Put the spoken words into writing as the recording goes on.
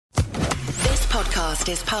podcast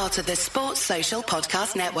is part of the Sports Social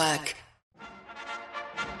Podcast Network.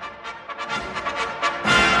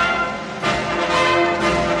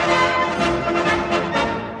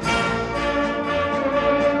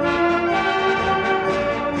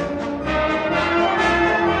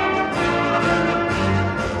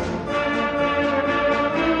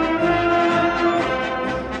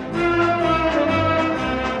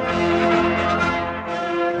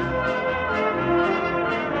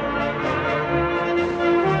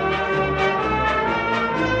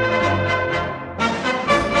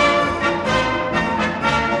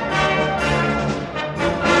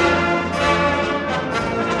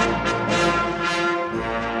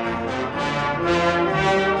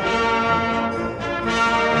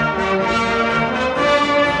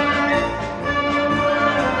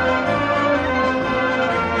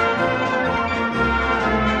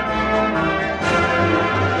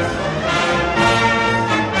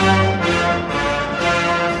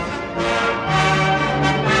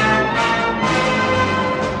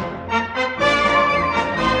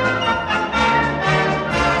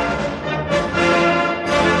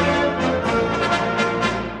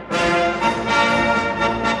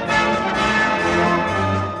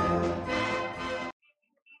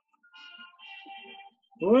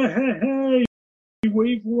 Hey,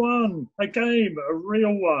 we've won a game, a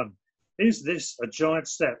real one. Is this a giant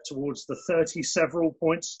step towards the 30 several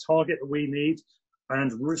points target that we need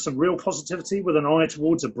and some real positivity with an eye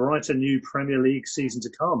towards a brighter new Premier League season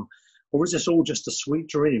to come? Or is this all just a sweet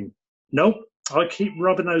dream? Nope, I keep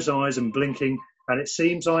rubbing those eyes and blinking, and it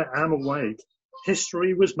seems I am awake.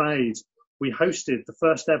 History was made. We hosted the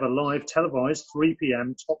first ever live televised 3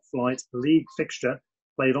 p.m. top flight league fixture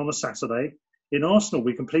played on a Saturday. In Arsenal,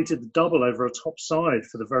 we completed the double over a top side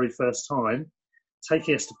for the very first time,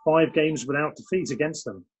 taking us to 5 games without defeat against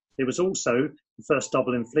them. It was also the first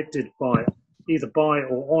double inflicted by either by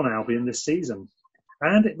or on Albion this season.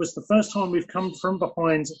 And it was the first time we've come from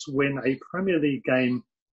behind to win a Premier League game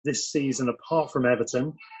this season, apart from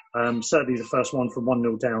Everton. Certainly the first one from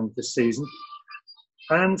 1-0 down this season.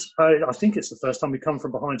 And I think it's the first time we come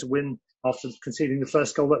from behind to win after conceding the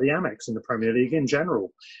first goal at the Amex in the Premier League in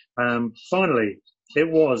general. Finally,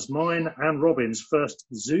 it was mine and Robin's first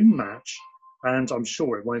Zoom match, and I'm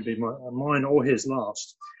sure it won't be mine or his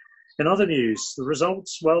last. In other news, the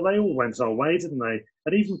results, well, they all went our way, didn't they?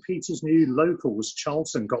 And even Peter's new locals,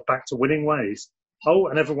 Charlton, got back to winning ways. Oh,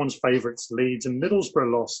 and everyone's favourites, Leeds and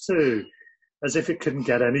Middlesbrough, lost too. As if it couldn't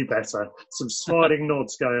get any better. Some sliding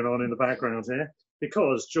nods going on in the background here.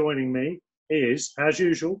 Because joining me is, as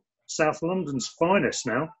usual, South London's finest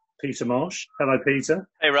now, Peter Marsh. Hello, Peter.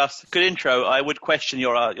 Hey, Russ. Good intro. I would question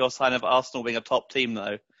your sign of Arsenal being a top team,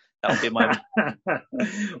 though. That would be my...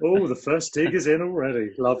 Oh, the first dig is in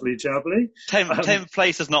already. Lovely jubbly. 10th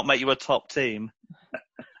place does not make you a top team.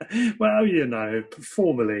 Well, you know,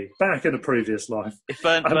 formerly, back in a previous life. If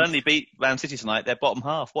Burnley beat Man City tonight, they're bottom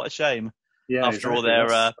half. What a shame. Yeah, after all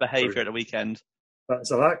their behaviour at the weekend.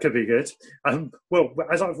 So that could be good. Well,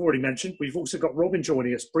 as I've already mentioned, we've also got Robin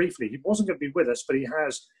joining us briefly. He wasn't going to be with us, but he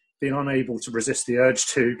has been unable to resist the urge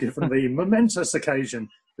to, given the momentous occasion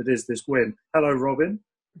that is this win. Hello, Robin.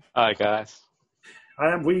 Hi, guys.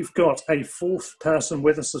 And we've got a fourth person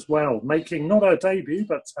with us as well, making not her debut,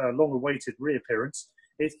 but a long-awaited reappearance.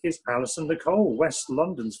 It is Alison Nicole, West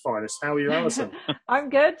London's finest. How are you, Alison?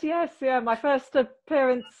 I'm good, yes. Yeah, my first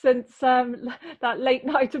appearance since that late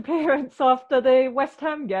night appearance after the West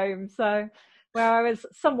Ham game, so where I was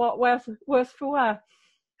somewhat worse for wear.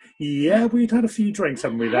 Yeah, we'd had a few drinks,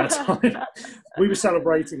 haven't we, that time? We were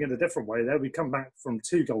celebrating in a different way there. We'd come back from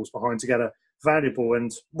 2 goals behind to get a valuable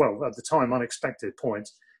and, well, at the time, unexpected point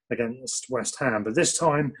against West Ham. But this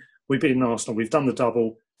time, we've beaten Arsenal. We've done the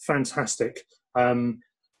double. Fantastic.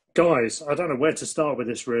 Guys, I don't know where to start with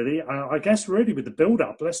this, really. I guess really with the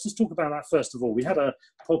build-up. Let's just talk about that first of all. We had a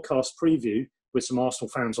podcast preview with some Arsenal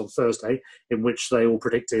fans on Thursday in which they all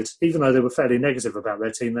predicted, even though they were fairly negative about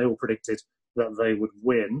their team, they all predicted that they would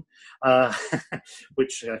win,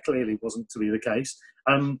 which clearly wasn't to be the case.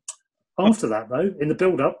 After that, though, in the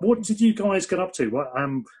build-up, what did you guys get up to?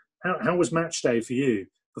 How was match day for you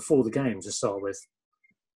before the game to start with?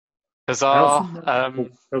 Bizarre. Go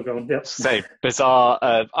on. Yep. So bizarre.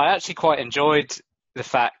 I actually quite enjoyed the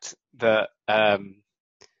fact that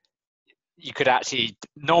you could actually,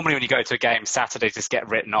 normally when you go to a game, Saturday just get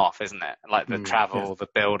written off, isn't it? Like the travel, the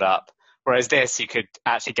build-up. Whereas this, you could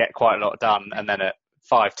actually get quite a lot done, and then at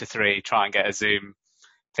 5-3, try and get a Zoom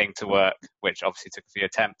thing to work, which obviously took a few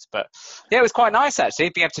attempts. But yeah, it was quite nice actually,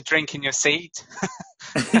 being able to drink in your seat,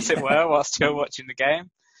 as it were, whilst you're watching the game.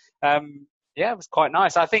 Yeah, it was quite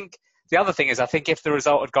nice. I think the other thing is, I think if the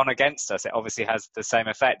result had gone against us, it obviously has the same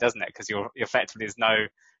effect, doesn't it? Because you're effectively there's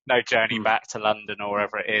no journey back to London or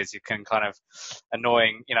wherever it is. You can kind of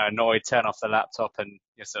annoyed, turn off the laptop and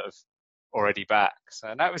you're sort of already back.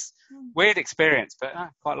 So that was weird experience, but I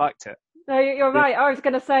quite liked it. No, you're right. I was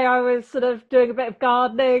going to say I was sort of doing a bit of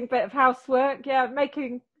gardening, bit of housework. Yeah,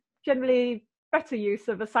 making generally better use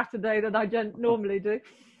of a Saturday than I normally do.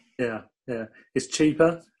 Yeah. It's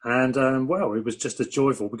cheaper, and it was just as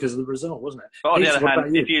joyful because of the result, wasn't it? But on the other hand, I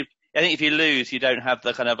think if you lose, you don't have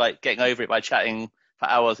the kind of like getting over it by chatting for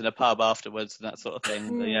hours in a pub afterwards and that sort of thing.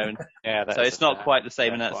 So it's not quite the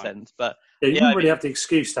same in that sense. But you wouldn't really have the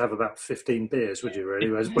excuse to have about 15 beers, would you? Really,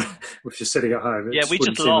 if you're sitting at home. We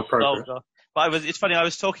just lost. But it's funny. I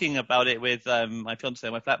was talking about it with my fiance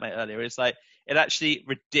and my flatmate earlier. It's like it actually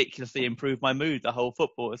ridiculously improved my mood. The whole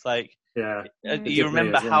football. It's like you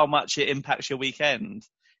remember how much it impacts your weekend.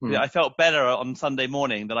 I felt better on Sunday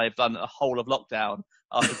morning than I've done a whole of lockdown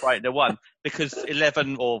after Brighton had won, because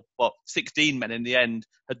 11 or 16 men in the end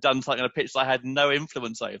had done something on a pitch that I had no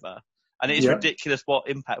influence over. And it is ridiculous what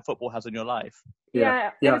impact football has on your life.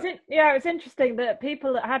 It was interesting that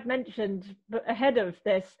people that had mentioned ahead of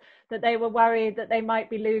this that they were worried that they might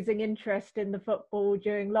be losing interest in the football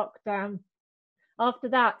during lockdown. After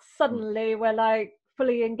that, suddenly we're like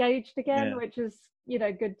fully engaged again, which is,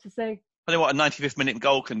 good to see. I know what a 95th minute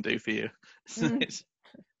goal can do for you.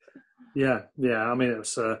 Yeah. I mean, it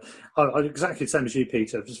was I exactly the same as you,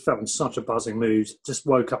 Peter. Just felt in such a buzzing mood. Just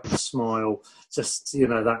woke up with a smile. Just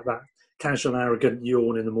that casual, arrogant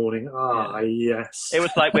yawn in the morning. Yes. It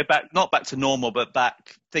was like we're back, not back to normal, but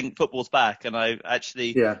back. Think football's back, and I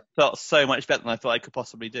actually felt so much better than I thought I could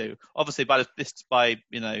possibly do. Obviously, by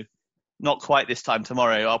not quite this time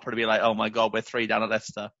tomorrow, I'll probably be like, oh my God, we're 3 down at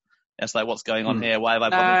Leicester. It's like, what's going on here? Why have I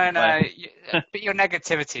bothered? But your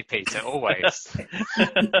negativity, Peter, always.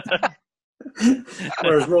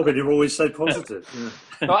 Whereas Robin, you're always so positive.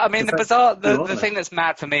 Yeah. Well, I mean, the thing that's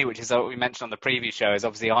mad for me, which is what we mentioned on the preview show, is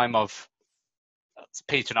obviously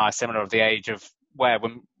Peter and I are similar of the age of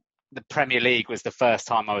when the Premier League was the first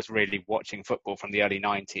time I was really watching football from the early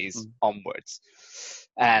 90s onwards.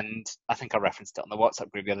 And I think I referenced it on the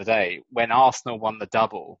WhatsApp group the other day. When Arsenal won the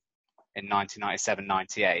double in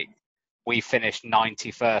 1997-98, we finished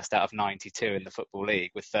 91st out of 92 in the Football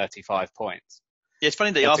League with 35 points. Yeah, it's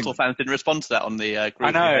funny that the Arsenal fans didn't respond to that on the group.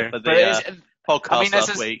 I know, for the podcast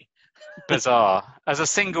last week. Bizarre. As a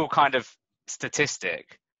single kind of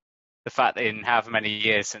statistic, the fact that in however many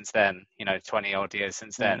years since then, 20 odd years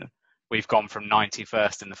since then, we've gone from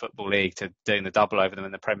 91st in the Football League to doing the double over them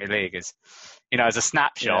in the Premier League is, as a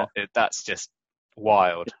snapshot, that's just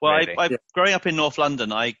wild. Well, really. Growing up in North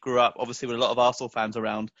London, I grew up obviously with a lot of Arsenal fans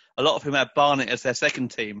around, a lot of whom had Barnet as their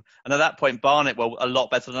second team. And at that point, Barnet were a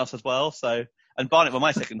lot better than us as well. And Barnet were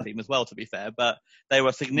my second team as well, to be fair, but they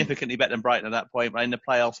were significantly better than Brighton at that point. Right in the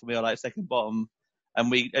playoffs, we were like second bottom,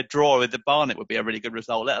 and a draw with the Barnet would be a really good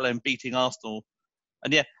result, let alone beating Arsenal.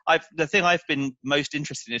 And the thing I've been most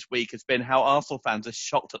interested in this week has been how Arsenal fans are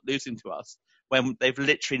shocked at losing to us when they've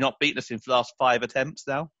literally not beaten us in the last 5 attempts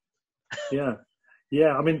now. Yeah,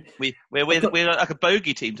 I mean, we're like a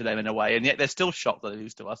bogey team to them in a way, and yet they're still shocked that they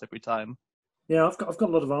lose to us every time. Yeah, I've got a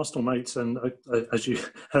lot of Arsenal mates, and as you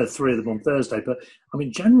heard, 3 of them on Thursday. But I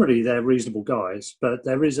mean, generally they're reasonable guys, but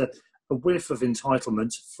there is a whiff of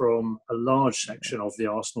entitlement from a large section of the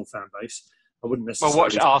Arsenal fan base. I wouldn't necessarily. Well,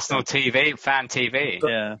 watch Arsenal TV, fan TV.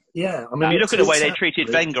 But, I mean, you look at the way they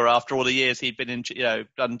treated Wenger after all the years he'd been in,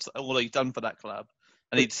 done all he's done for that club.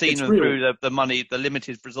 And he'd seen them through the money, the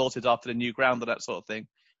limited resources after the new ground and that sort of thing.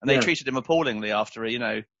 And they treated him appallingly after it,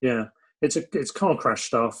 Yeah, it's car crash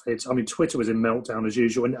stuff. Twitter was in meltdown as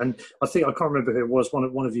usual. And I think, I can't remember who it was,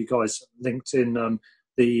 one of you guys linked in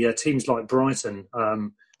the teams like Brighton.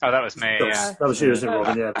 That was me, That was you, isn't it,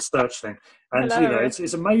 Robin? Yeah, the search thing. And,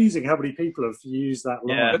 it's amazing how many people have used that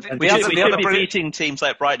line. Yeah. And we should be beating teams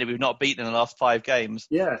like Brighton we've not beaten in the last 5 games.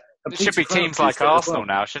 Yeah. It should be teams like Arsenal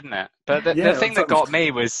now, shouldn't it? But the thing that got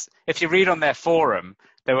me was, if you read on their forum,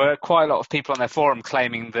 there were quite a lot of people on their forum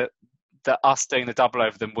claiming that us doing the double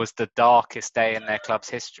over them was the darkest day in their club's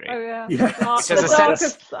history. Oh, yeah. The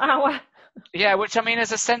darkest hour. Yeah, which, I mean,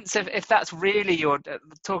 as a sense of, if that's really your,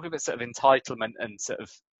 talking about sort of entitlement and sort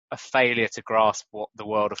of a failure to grasp what the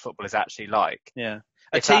world of football is actually like. Yeah.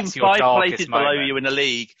 A team 5 places below you in the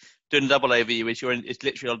league doing a double over you it's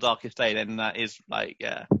literally your darkest day, then that is like,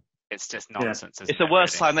 it's just nonsense. It's the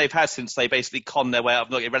worst time they've had since they basically conned their way up,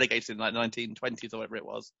 not get relegated in like 1920s or whatever it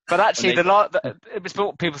was. But actually, it was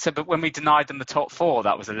what people said. But when we denied them the top 4,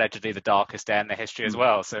 that was allegedly the darkest day in their history as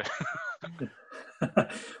well. So,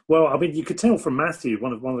 well, I mean, you could tell from Matthew,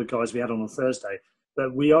 one of the guys we had on Thursday.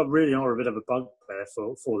 But we really are a bit of a bugbear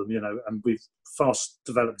for them, and we've fast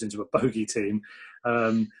developed into a bogey team.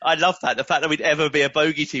 I love that. The fact that we'd ever be a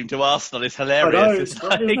bogey team to Arsenal is hilarious. I know, it's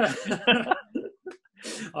great, isn't it?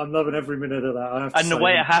 I'm loving every minute of that. I have to and the say.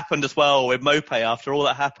 way it happened as well with Mope after all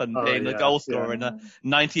that happened, being the goal scorer in the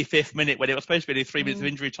 95th minute when it was supposed to be 3 minutes of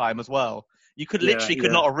injury time as well. You could literally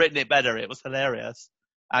could not have written it better. It was hilarious.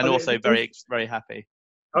 And also very, very happy.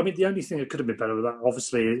 I mean, the only thing that could have been better with that,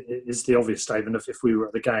 obviously, is the obvious statement of if we were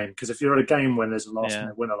at the game. Because if you're at a game when there's a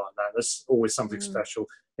last-minute winner like that, there's always something special.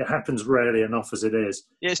 It happens rarely enough as it is.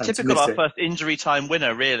 Yeah, it's typical our first injury time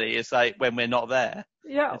winner, really, is like when we're not there.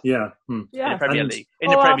 Yeah. In the Premier League.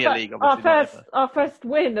 In the Premier League, obviously. Our first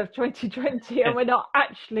win of 2020, and we're not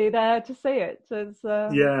actually there to see it.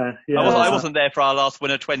 I wasn't there for our last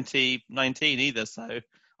win of 2019 either, so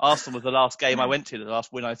Arsenal was the last game I went to, the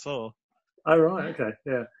last win I saw. Oh, right, okay,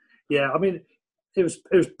 yeah. I mean, it was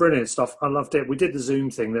brilliant stuff. I loved it. We did the Zoom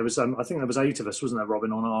thing. There was, I think there was 8 of us, wasn't there,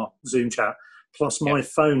 Robin, on our Zoom chat. Plus, my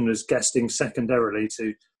phone was guesting secondarily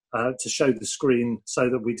to show the screen so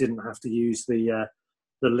that we didn't have to use the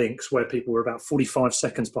links where people were about 45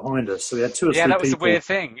 seconds behind us. So we had 2 or 3 people. Yeah, that was the weird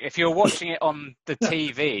thing. If you were watching it on the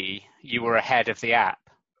TV, you were ahead of the app.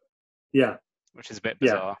 Yeah. Which is a bit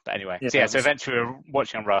bizarre. But anyway. So eventually we were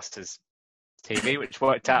watching on Ruster's TV, which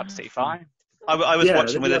worked out absolutely fine. I was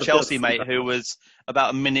watching with a Chelsea mate who was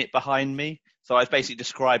about a minute behind me, so I was basically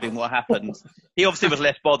describing what happened. He obviously was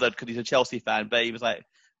less bothered because he's a Chelsea fan, but he was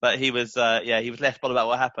he was less bothered about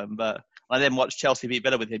what happened. But I then watched Chelsea beat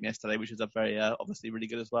Villa with him yesterday, which was a very obviously really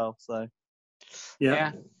good as well. So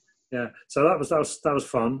yeah. So that was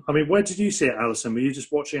fun. I mean, where did you see it, Alison? Were you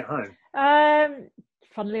just watching at home?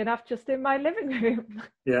 Funnily enough, just in my living room.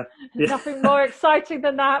 Yeah. Nothing more exciting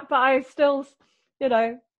than that, but I still,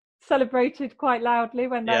 celebrated quite loudly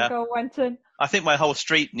when that goal went in. I think my whole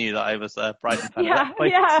street knew that I was a Brighton fan.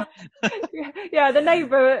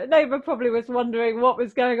 The neighbour probably was wondering what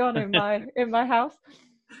was going on in my house.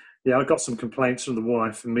 Yeah, I got some complaints from the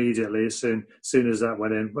wife immediately as soon as that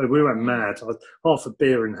went in. We went mad. I had half a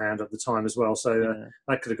beer in hand at the time as well, so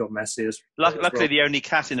that could have got messy. Luckily, the only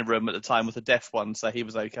cat in the room at the time was a deaf one, so he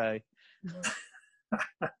was okay.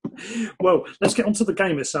 Well, let's get on to the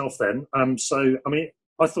game itself then.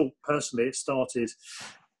 I thought personally it started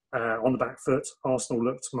on the back foot. Arsenal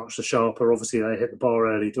looked much the sharper. Obviously, they hit the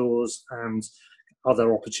bar early doors and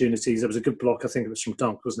other opportunities. There was a good block, I think it was from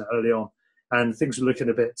Dunk, wasn't it, early on? And things were looking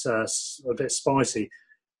a bit spicy.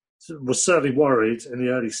 Was certainly worried in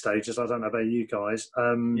the early stages. I don't know about you guys.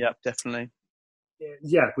 Yeah, definitely.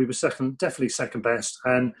 Yeah, we were definitely second best.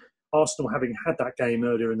 And Arsenal, having had that game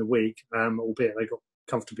earlier in the week, albeit they got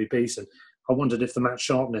comfortably beaten, I wondered if the match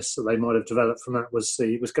sharpness that they might have developed from that was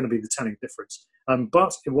going to be the telling difference.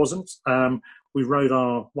 But it wasn't. We rode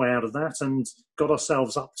our way out of that and got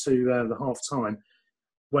ourselves up to the half-time.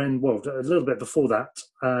 A little bit before that,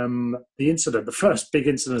 the first big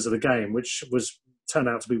incident of the game, which turned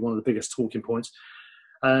out to be one of the biggest talking points,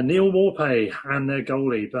 Neil Maupay and their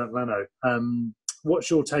goalie, Bernd Leno. What's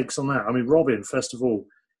your takes on that? I mean, Robin, first of all,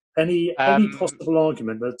 any possible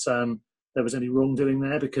argument that there was any wrongdoing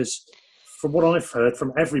there? Because from what I've heard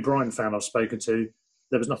from every Brighton fan I've spoken to,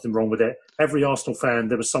 there was nothing wrong with it. Every Arsenal fan,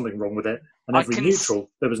 there was something wrong with it. And every neutral,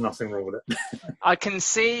 there was nothing wrong with it. I can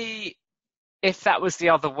see... If that was the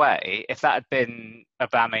other way, if that had been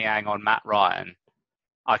Aubameyang on Matt Ryan,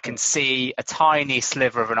 I can see a tiny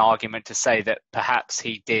sliver of an argument to say that perhaps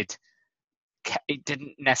he didn't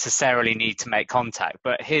necessarily need to make contact.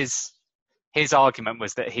 But his argument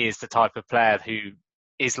was that he is the type of player who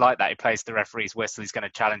is like that. He plays the referee's whistle. He's going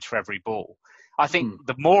to challenge for every ball. I think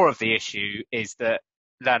the more of the issue is that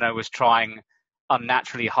Leno was trying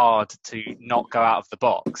unnaturally hard to not go out of the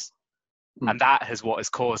box. And that is what has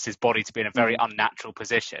caused his body to be in a very unnatural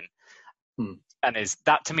position. And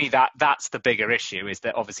to me, that's the bigger issue, is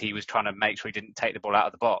that obviously he was trying to make sure he didn't take the ball out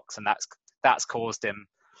of the box, and that's caused him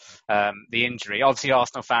the injury. Obviously,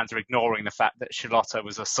 Arsenal fans are ignoring the fact that Charlotte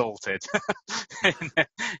was assaulted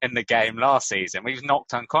in the game last season. He was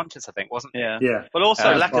knocked unconscious, I think, wasn't he? Yeah. But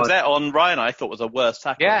also, Lacazette on Ryan, I thought was a worse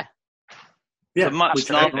tackle. Yeah. It's a much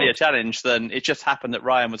snarkier challenge than it just happened that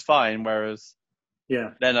Ryan was fine, whereas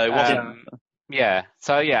Leno wasn't.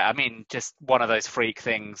 I mean, just one of those freak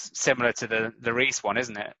things, similar to the Reece one,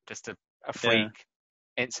 isn't it? Just a freak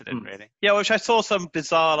incident, really. Yeah, which I saw some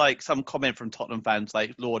bizarre, some comment from Tottenham fans,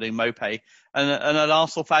 lauding Maupay, and an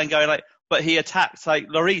Arsenal fan going but he attacked,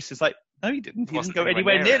 Lloris. It's no, he didn't. He didn't go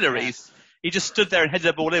anywhere near Lloris. He just stood there and headed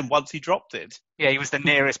the ball in once he dropped it. Yeah, he was the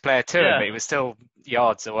nearest player to him, but he was still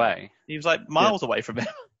yards away. He was miles away from him.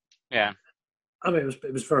 Yeah. I mean,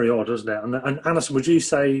 it was very odd, wasn't it? And Alison, would you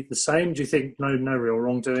say the same? Do you think no real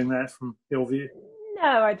wrongdoing there from your view?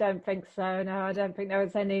 No, I don't think so. No, I don't think there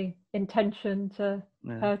was any intention to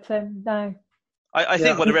hurt him. No. I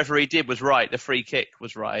think what the referee did was right. The free kick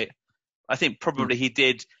was right. I think probably he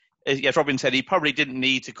did. As Robin said, he probably didn't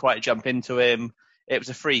need to quite jump into him. It was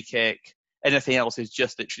a free kick. Anything else is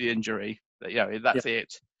just literally injury. That's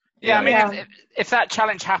it. Yeah, I mean, if that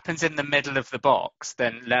challenge happens in the middle of the box,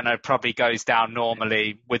 then Leno probably goes down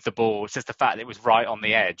normally with the ball. It's just the fact that it was right on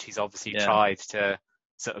the edge. He's obviously tried to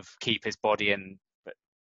sort of keep his body in. But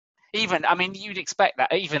even, I mean, you'd expect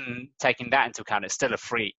that, even taking that into account, it's still a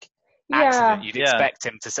freak accident. You'd expect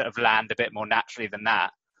him to sort of land a bit more naturally than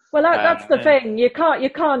that. Well, that's the thing. You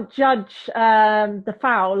can't judge the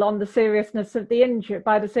foul on the seriousness of the injury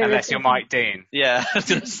by the seriousness. Unless you're Mike Dean. Yeah, I was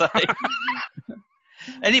going to say.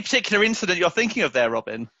 Any particular incident you're thinking of there,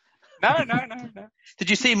 Robin? No. Did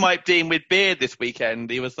you see Mike Dean with beard this weekend?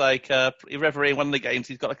 He was like refereeing one of the games.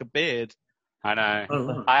 He's got like a beard. I know.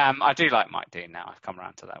 Oh, I do like Mike Dean now. I've come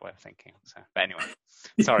around to that way of thinking. So, but anyway,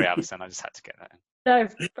 sorry, Alison. I just had to get that in.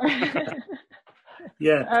 No.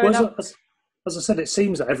 Yeah. Well, as I said, it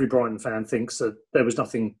seems that every Brighton fan thinks that there was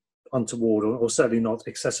nothing untoward, or certainly not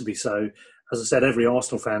excessively so. As I said, every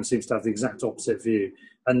Arsenal fan seems to have the exact opposite view.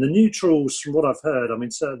 And the neutrals, from what I've heard, I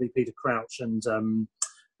mean, certainly Peter Crouch and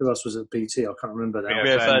who else was at BT? I can't remember now.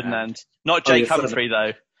 Rio Ferdinand. Not Jake Humphrey,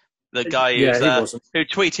 though. The guy who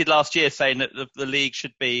tweeted last year saying that the league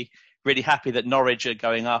should be really happy that Norwich are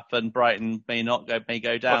going up and Brighton may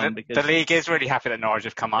go down. Well, because the league is really happy that Norwich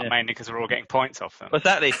have come up, mainly because we're all getting points off them.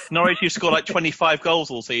 Exactly. Norwich, you score like 25 goals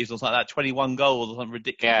all season, or something like that, 21 goals or something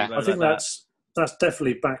ridiculous. Yeah, I think that's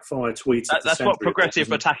definitely backfire tweets. That's what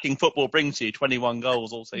progressive attacking football brings you, 21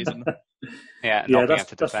 goals all season. Not being able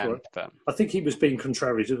to defend. Right. But I think he was being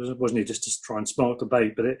contrary, wasn't he, just to try and spark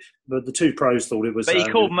debate. But the two pros thought it was... But he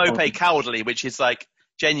called Mopé cowardly, which is like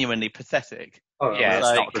genuinely pathetic. Oh, yeah,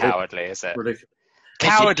 it's not cowardly, is it? Ridiculous.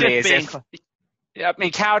 Cowardly is if... I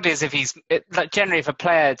mean, cowardly is if generally if a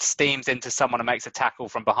player steams into someone and makes a tackle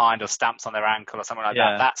from behind or stamps on their ankle or something like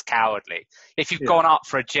that, that's cowardly. If you've gone up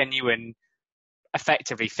for a genuine,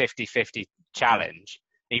 effectively 50-50 challenge,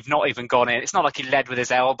 you've not even gone in. It's not like he led with his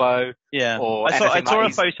elbow. Yeah. I saw a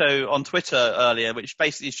photo on Twitter earlier which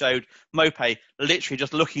basically showed Mopé literally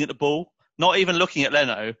just looking at the ball, not even looking at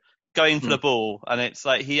Leno, going for the ball, and it's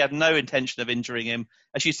like he had no intention of injuring him.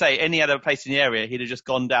 As you say, any other place in the area, he'd have just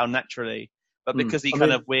gone down naturally. But because he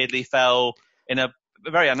kind of weirdly fell in a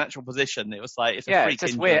very unnatural position, it was like it's a freak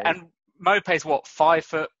just injury. Weird. And Mopé's what,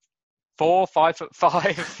 5'4",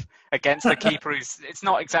 5'5" against the keeper. It's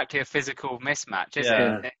not exactly a physical mismatch, is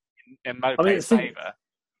it? In Mopé's favour.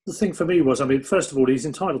 The thing for me was, I mean, first of all, he's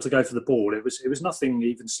entitled to go for the ball. It was nothing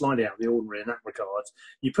even slightly out of the ordinary in that regard.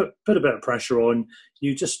 You put a bit of pressure on.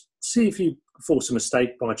 You just see if you force a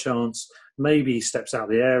mistake by chance. Maybe he steps out of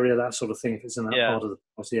the area, that sort of thing, if it's in that part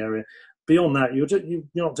of the area. Beyond that, you're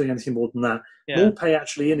not doing anything more than that. Mopé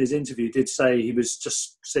actually, in his interview, did say he was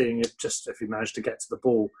just seeing it just if he managed to get to the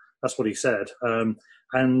ball. That's what he said.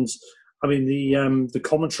 And I mean, the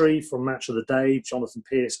commentary from Match of the Day, Jonathan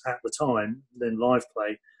Pearce at the time, then live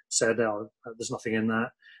play, said, there's nothing in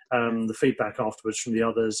that. The feedback afterwards from the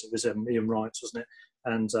others, it was Ian Wright, wasn't it?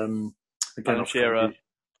 And again, Shearer.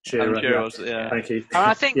 Thank you.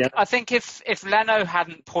 And I think if Leno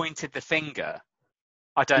hadn't pointed the finger,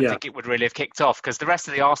 I don't think it would really have kicked off, because the rest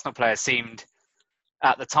of the Arsenal players seemed,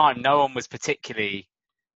 at the time, no one was particularly...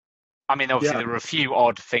 I mean, obviously there were a few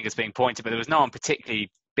odd fingers being pointed, but there was no one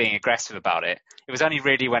particularly being aggressive about it. It was only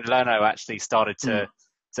really when Leno actually started to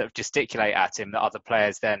sort of gesticulate at him that other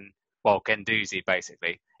players then, Guendouzi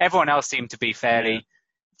basically. Everyone else seemed to be fairly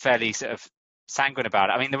sort of sanguine about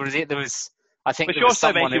it. I mean, there was I think... Which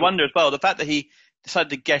also makes you wonder as well, the fact that he decided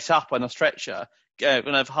to get up on a stretcher,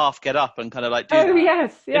 kind of half get up and kind of like do that.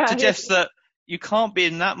 Yes. Yeah. It suggests that you can't be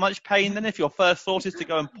in that much pain then if your first thought is to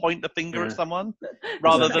go and point the finger at someone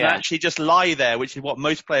rather than actually just lie there, which is what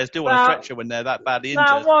most players do on a stretcher when they're that badly injured.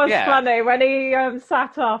 That was funny when he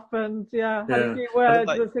sat up and had a few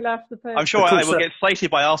words as he left the pitch. I'm sure I will get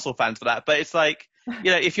slated by Arsenal fans for that, but it's like,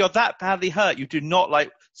 if you're that badly hurt, you do not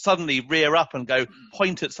like suddenly rear up and go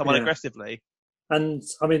point at someone aggressively. And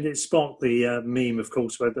I mean, it sparked the meme, of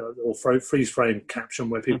course, or freeze frame caption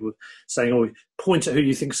where people were saying, point at who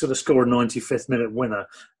you think is going to score a 95th minute winner,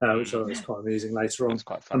 which I thought was quite amusing later on,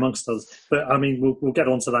 amongst others. But I mean, we'll get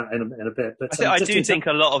onto that in a bit. But I do think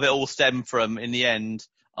a lot of it all stemmed from, in the end,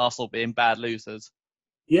 Arsenal being bad losers.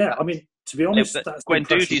 Yeah, I mean, to be honest, that's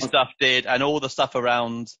Guendouzi stuff did, and all the stuff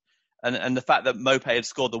around And the fact that Mopé had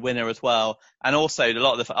scored the winner as well, and also a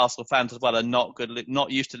lot of the Arsenal fans as well are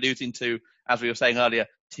not used to losing to, as we were saying earlier,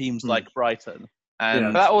 teams like Brighton. And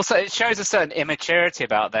but that also, it shows a certain immaturity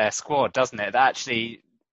about their squad, doesn't it? That actually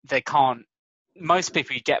they can't. Most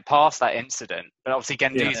people get past that incident, but obviously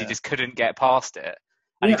Guendouzi just couldn't get past it,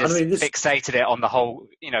 and he just fixated it on the whole.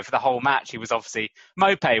 For the whole match,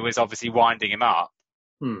 Mopé was obviously winding him up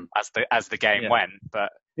as the game went, but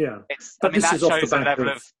but this that is off shows the a back level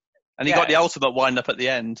of. of. And he got the ultimate wind-up at the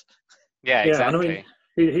end. Yeah, exactly.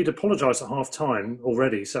 And he'd apologised at half-time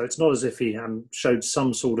already, so it's not as if he showed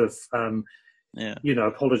some sort of,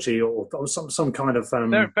 apology or some kind of...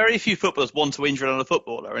 Very few footballers want to injure another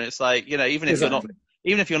footballer, and it's like, even if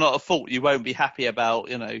you're not at fault, you won't be happy about,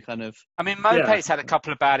 kind of... I mean, Mopé's had a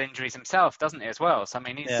couple of bad injuries himself, doesn't he, as well? So, I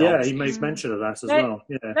mean, he makes mention of that as well.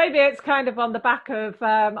 Yeah. Maybe it's kind of on the back of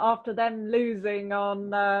after them losing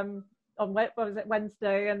on what was it,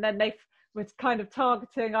 Wednesday, and then they was kind of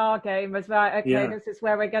targeting our game as well. Okay, this is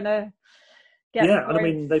where we're going to get and I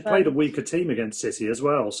mean, they played a weaker team against City as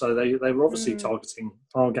well, so they were obviously targeting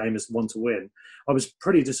our game as the one to win. I was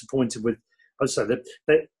pretty disappointed with, I'd say that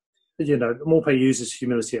Mopé uses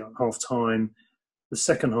humility at half time. The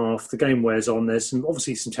second half, the game wears on. There's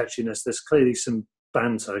obviously some tetchiness. There's clearly some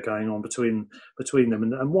banter going on between them,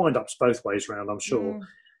 and wind-ups both ways round, I'm sure.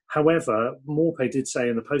 However, Mopé did say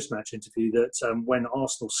in the post-match interview that when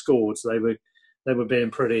Arsenal scored, they were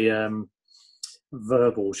being pretty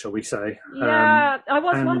verbal, shall we say? Yeah, I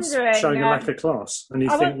was wondering, showing a lack of class. And you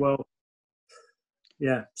think, well,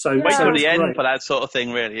 yeah. So wait till the end great. for that sort of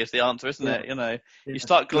thing. Really, is the answer, isn't it? You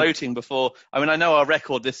start gloating before. I mean, I know our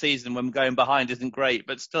record this season when going behind isn't great,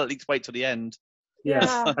 but still, at least wait till the end.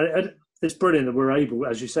 Yeah. It's brilliant that we're able,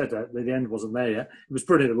 as you said, the end wasn't there yet. It was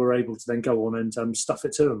brilliant that we're able to then go on and stuff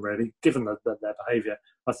it to them, really, given their behaviour.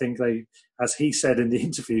 I think they, as he said in the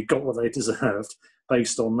interview, got what they deserved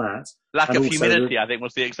based on that. Lack of humility, I think,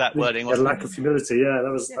 was the exact wording. Lack of humility, that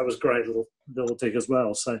was great little dig as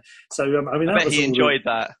well. So I mean, I bet he enjoyed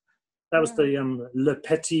that. That was the Le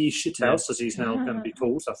Petit Sh, as he's now going to be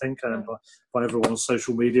called, I think, by everyone on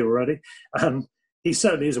social media already. He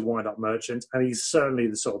certainly is a wind-up merchant, and he's certainly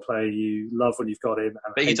the sort of player you love when you've got him.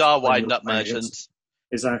 But he's our wind-up merchant.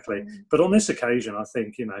 Exactly. But on this occasion, I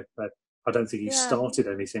think, I don't think he started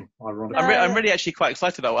anything, ironically. I'm really actually quite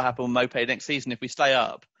excited about what happened with Mopé next season if we stay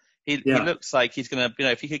up. He looks like he's going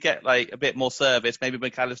to, if he could get like a bit more service, maybe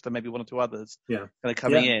McAllister, maybe one or two others kind of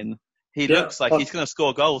coming in. He looks like he's going to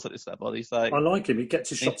score goals at this level. He's like, I like him. He gets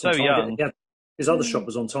his shots on so target. young. His other shot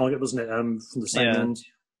was on target, wasn't it, from the same end?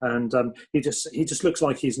 And he just looks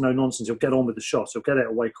like he's no nonsense. He'll get on with the shot. He'll get it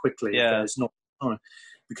away quickly if there's not time.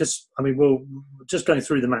 Because, I mean, we'll just going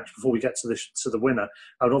through the match before we get to the winner.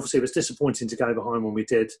 And obviously, it was disappointing to go behind when we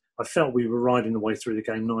did. I felt we were riding the way through the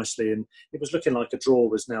game nicely, and it was looking like a draw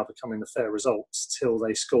was now becoming the fair result till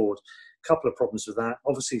they scored. A couple of problems with that.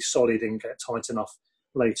 Obviously, Solly didn't get tight enough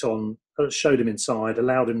late on. Showed him inside,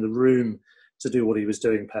 allowed him the room to do what he was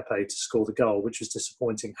doing, Pepe, to score the goal, which was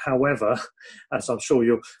disappointing. However, as I'm sure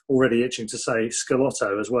you're already itching to say,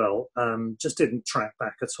 Scalotto as well, just didn't track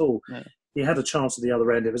back at all. Yeah. He had a chance at the other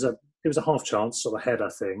end. It was a half chance, sort of header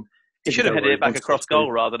thing. He should have headed it back across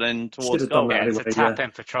goal rather than towards goal. It's a tap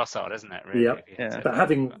in for Trossard, isn't it? Really? Yeah. But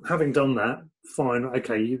having done that, fine,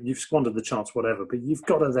 okay, you've squandered the chance, whatever. But you've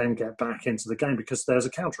got to then get back into the game because there's a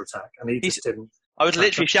counter attack, and he just didn't. I was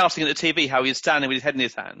literally shouting at the TV how he was standing with his head in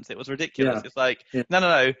his hands. It was ridiculous. Yeah. It's like,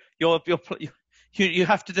 no, you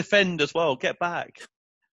have to defend as well. Get back.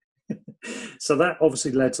 So that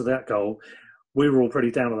obviously led to that goal. We were all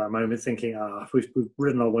pretty down at that moment, thinking, we've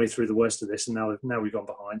ridden our way through the worst of this, and now we've gone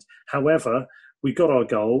behind. However, we got our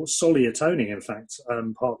goal. Solly atoning, in fact,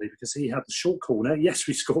 partly because he had the short corner. Yes,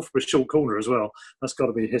 we scored from a short corner as well. That's got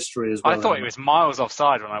to be history as well. I thought it was miles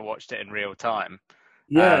offside when I watched it in real time.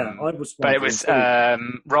 Yeah, I was. But it was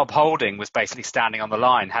Rob Holding was basically standing on the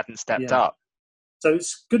line, hadn't stepped up. So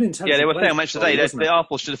it's good intent. Yeah, they were saying on match today the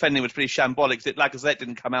Arsenal's defending was pretty shambolic. Lacazette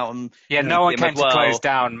didn't come out and no one came to close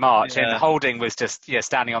down March, and Holding was just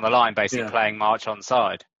standing on the line, basically playing March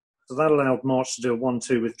onside. So that allowed March to do a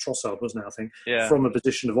 1-2 with Trossard, wasn't it? I think from a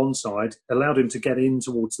position of onside, allowed him to get in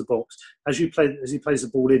towards the box. As he plays the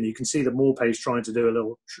ball in, you can see that Morpé's trying to do a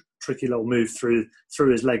little tricky little move through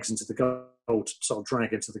his legs into the goal to sort of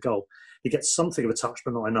drag into the goal. He gets something of a touch,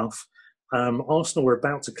 but not enough. Arsenal were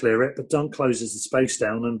about to clear it, but Dunk closes the space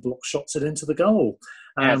down and block shots it into the goal.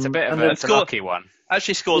 It's a bit of a lucky one.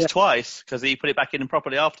 Actually scores twice because he put it back in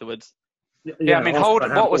properly afterwards. Yeah, I mean,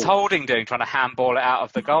 what was Holding doing trying to handball it out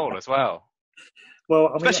of the goal as well? Well,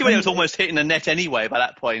 I mean, especially when it was almost hitting the net anyway by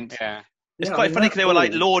that point. Yeah, It's quite funny because they were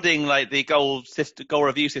like lauding like the goal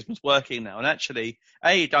review system's working now, and actually,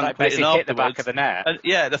 Dunk basically hit the back of the net. And,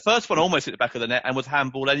 the first one almost hit the back of the net and was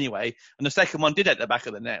handball anyway, and the second one did hit the back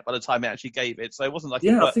of the net by the time it actually gave it, so it wasn't like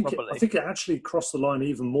it worked properly. I think it actually crossed the line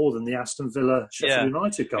even more than the Aston Villa Sheffield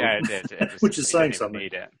United goal, it which is saying something.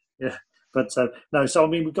 Yeah, but no. So I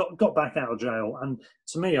mean, we got back out of jail, and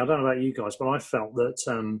to me, I don't know about you guys, but I felt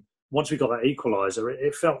that once we got that equaliser,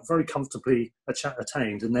 it felt very comfortably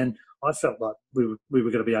attained, and then I felt like we were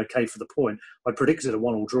going to be okay for the point. I predicted a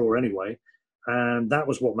 1-1 draw anyway, and that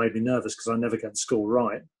was what made me nervous because I never get the score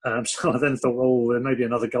right. So I then thought, there may be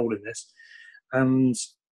another goal in this, and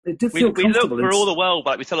it did feel comfortable. We looked for all the world,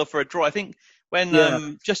 but we settled for a draw. I think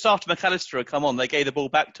when just after McAllister had come on, they gave the ball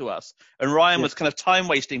back to us, and Ryan was kind of time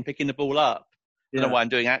wasting picking the ball up. I don't know why I'm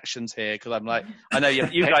doing actions here because I'm like, I know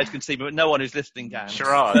you guys can see me, but no one who's listening can.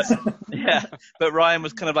 Charades. But Ryan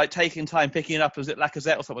was kind of like taking time picking it up as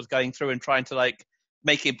Lacazette or something was going through and trying to like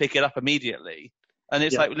make him pick it up immediately. And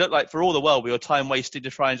it's like, it looked like for all the world we were time wasted to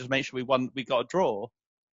try and just make sure we got a draw.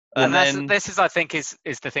 And then this is, I think, is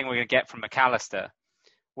the thing we're going to get from McAllister,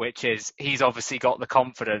 which is he's obviously got the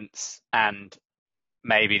confidence and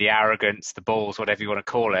maybe the arrogance, the balls, whatever you want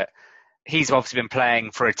to call it. He's obviously been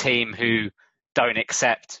playing for a team who don't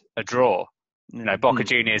accept a draw. You know, Boca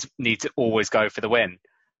Juniors need to always go for the win.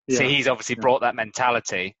 So he's obviously brought that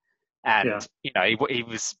mentality, and you know,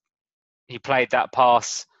 he played that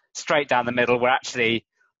pass straight down the middle, where actually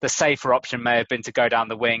the safer option may have been to go down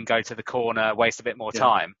the wing, go to the corner, waste a bit more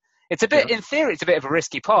time. It's a bit, in theory, it's a bit of a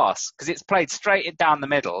risky pass because it's played straight down the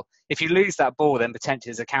middle. If you lose that ball, then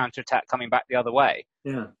potentially there's a counter-attack coming back the other way.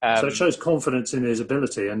 Yeah. So it shows confidence in his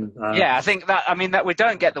ability. And I think that we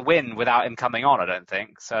don't get the win without him coming on, I don't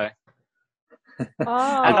think. So. And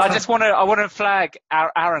I want to flag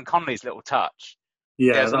Aaron Connolly's little touch.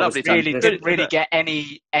 Yeah, it was a lovely touch. Didn't really get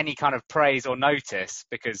any kind of praise or notice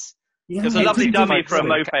because it was a lovely dummy from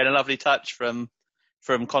Mope and a lovely touch from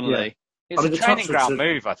Connolly. Yeah. It's a training ground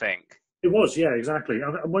move, I think. It was, yeah, exactly.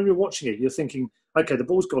 And when you're watching it, you're thinking, okay, the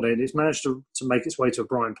ball's got in, it's managed to make its way to a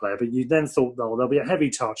Brighton player, but you then thought, there'll be a heavy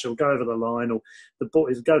touch, it'll go over the line, or the ball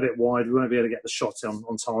will go a bit wide, we won't be able to get the shot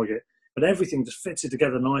on target. But everything just fits it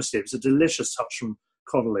together nicely. It was a delicious touch from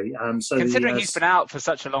Connolly. Considering he's been out for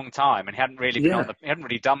such a long time and he hadn't really been he hadn't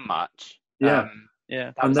really done much. Yeah.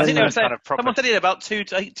 And then, someone said he had about two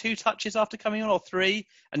touches after coming on, or 3,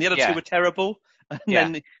 and the other 2 were terrible. And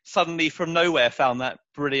then suddenly from nowhere found that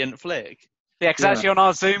brilliant flick. Yeah, because actually on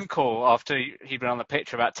our Zoom call after he'd been on the pitch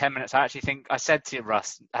for about 10 minutes, I actually think I said to you,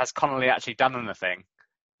 Russ, has Connolly actually done anything?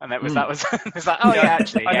 And that was it's like, he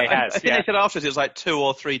has. I think they said afterwards it was like 2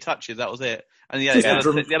 or 3 touches, that was it. And the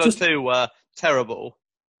other 2 were terrible.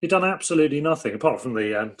 He'd done absolutely nothing apart from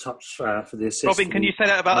the touch for the assist. Robin, can you say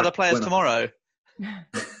that about other players tomorrow?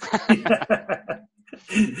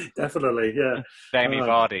 Definitely, yeah. Jamie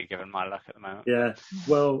Vardy, given my luck at the moment. Yeah,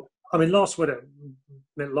 well, I mean, last minute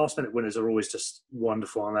winners are always just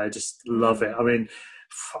wonderful, and I just love it. I mean,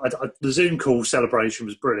 the Zoom call celebration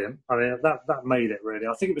was brilliant. I mean, that made it really.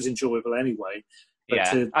 I think it was enjoyable anyway. But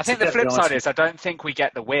I think the flip side is I don't think we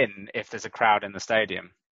get the win if there's a crowd in the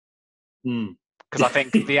stadium. Because I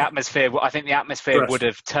think the atmosphere would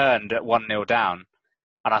have turned at 1-0 down.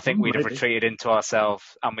 And I think we'd have retreated into ourselves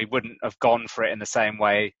and we wouldn't have gone for it in the same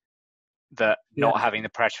way that not having the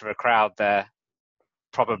pressure of a crowd there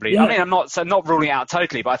probably... I mean, I'm not ruling out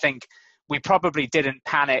totally, but I think we probably didn't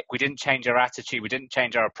panic. We didn't change our attitude. We didn't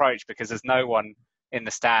change our approach because there's no one in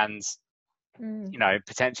the stands, you know,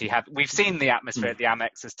 potentially We've seen the atmosphere at the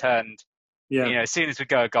Amex has turned, you know, as soon as we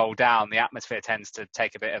go a goal down, the atmosphere tends to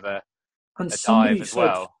take a bit of a dive as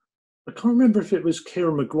well. I can't remember if it was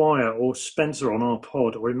Kieran Maguire or Spencer on our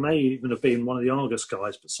pod, or it may even have been one of the Argus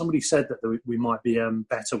guys, but somebody said that we might be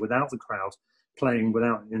better without the crowd, playing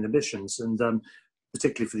without inhibitions, and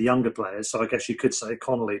particularly for the younger players. So I guess you could say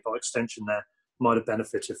Connolly, by extension there, might have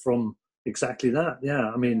benefited from exactly that. Yeah,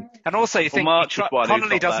 I mean... And also you think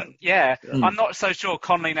Connolly doesn't... I'm not so sure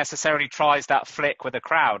Connolly necessarily tries that flick with a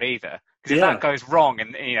crowd either. Because if that goes wrong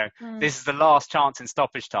and, you know, this is the last chance in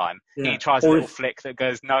stoppage time, he tries a little flick that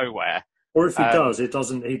goes nowhere. Or if he does, it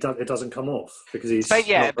doesn't come off because he's... But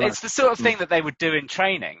it's the sort of thing that they would do in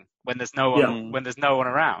training when there's no one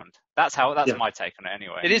around. That's my take on it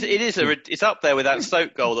anyway. It's up there with that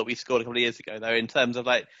Stoke goal that we scored a couple of years ago, though, in terms of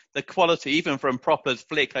like the quality, even from Propper's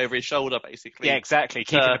flick over his shoulder, basically. Yeah, exactly.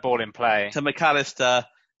 Keeping the ball in play. To McAllister.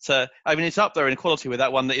 So, I mean, it's up there in quality with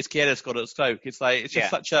that one that Izquierdo scored at Stoke. It's like, it's just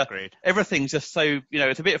such a, everything's just so, you know,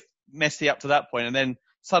 it's a bit messy up to that point. And then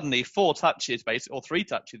suddenly 4 touches, basically, or 3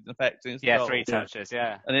 touches, in effect. 3 touches,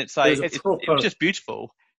 And it's like, it was just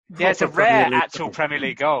beautiful. Yeah, it's a proper rare Premier League actual goal. Premier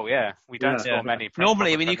League goal. Yeah, we don't score many.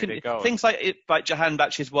 Normally, I proper mean, you Premier can League goals. things like Jahan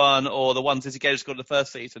Bach's one or the ones Izzy scored the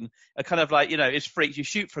first season are kind of like, you know, it's freaks. You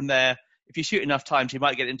shoot from there. If you shoot enough times, you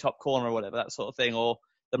might get in top corner or whatever, that sort of thing. Or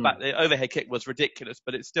the overhead kick was ridiculous,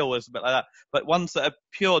 but it still was a bit like that. But ones that are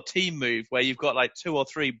pure team move, where you've got like 2 or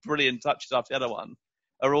 3 brilliant touches after the other one,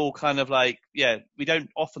 are all kind of like, we don't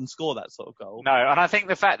often score that sort of goal. No, and I think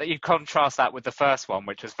the fact that you contrast that with the first one,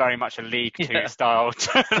 which was very much a League Two style,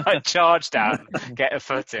 like charge down, get a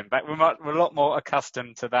foot in, but we're a lot more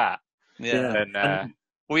accustomed to that. Yeah. Than,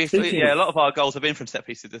 a lot of our goals have been from set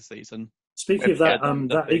pieces this season. Speaking of that,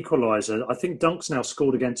 that equaliser, I think Dunk's now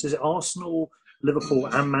scored against, is it Arsenal, Liverpool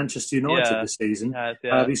and Manchester United this season?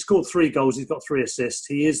 He scored 3 goals, he's got 3 assists.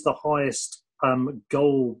 He is the highest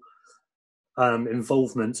goal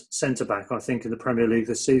involvement centre-back, I think, in the Premier League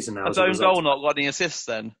this season now. Has own goal not got any assists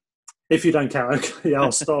then? If you don't count,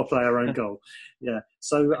 our star player own goal. Yeah.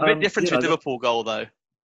 So, a bit different to a Liverpool goal, though.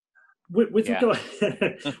 With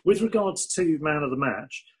regards to man of the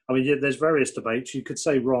match, I mean, there's various debates. You could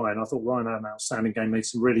say Ryan. I thought Ryan had an outstanding game, made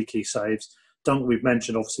some really key saves. Dunk, we've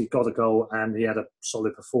mentioned, obviously got a goal and he had a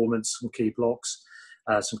solid performance, some key blocks,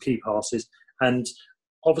 some key passes. And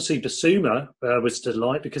obviously Basuma was a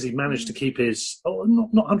delight because he managed to keep his,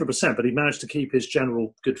 not 100%, but he managed to keep his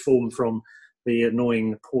general good form from the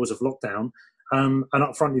annoying pause of lockdown. And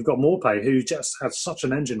up front, you've got Morpay, who just had such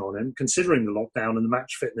an engine on him, considering the lockdown and the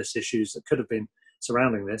match fitness issues that could have been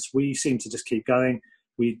surrounding this. We seemed to just keep going.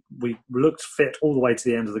 We looked fit all the way to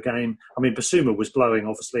the end of the game. I mean, Basuma was blowing,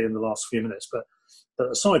 obviously, in the last few minutes. But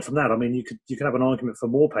aside from that, I mean, you could have an argument for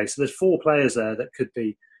Morpay. So there's 4 players there that could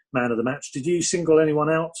be man of the match. Did you single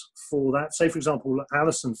anyone out for that? Say, for example,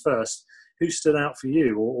 Alisson first. Who stood out for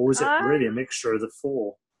you? Or is it really a mixture of the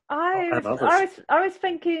 4? I was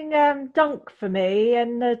thinking Dunk for me,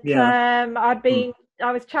 and that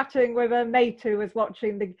I was chatting with a mate who was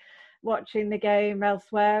watching the game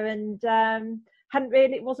elsewhere, and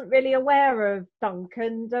wasn't really aware of Dunk,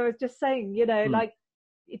 and I was just saying, like,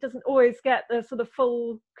 he doesn't always get the sort of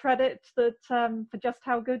full credit that for just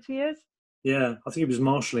how good he is. Yeah, I think he was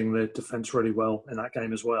marshalling the defence really well in that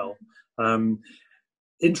game as well.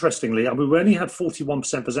 Interestingly, I mean, we only had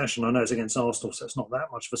 41% possession. I know it's against Arsenal, so it's not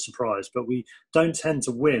that much of a surprise, but we don't tend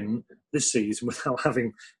to win this season without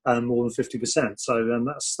having more than 50%. So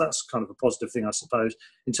that's kind of a positive thing, I suppose.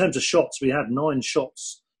 In terms of shots, we had 9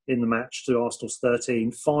 shots in the match to Arsenal's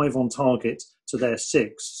 13, 5 on target to their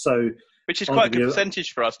 6. So, which is quite a good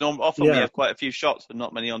percentage for us. Often we have quite a few shots, but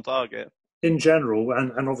not many on target. In general,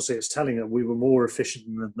 and obviously it's telling that we were more efficient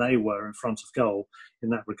than they were in front of goal in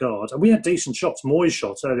that regard. And we had decent shots. Moyes'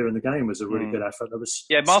 shot earlier in the game was a really good effort.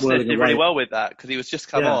 Martinez did really well with that because he was just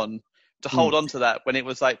come on to hold on to that when it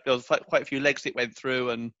was like there was quite a few legs it went through,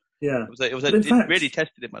 and it really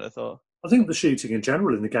tested him, I thought. I think the shooting in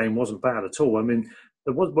general in the game wasn't bad at all. I mean,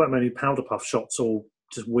 there weren't many powder puff shots or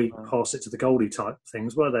just weak pass it to the goalie type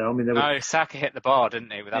things, were there? I mean, Saka hit the bar,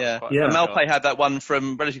 didn't he? And Malpay had that one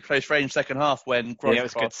from relatively close range second half when Gross it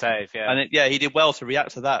was a good save, and he did well to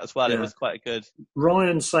react to that as well. It was quite good.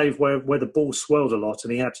 Ryan's save where the ball swirled a lot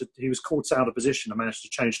and he was caught out of position and managed to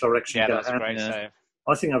change direction. Yeah, that was a great save.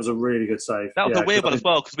 I think that was a really good save. That was a weird one as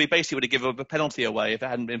well, because we basically would have given a penalty away if it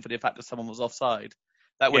hadn't been for the fact that someone was offside.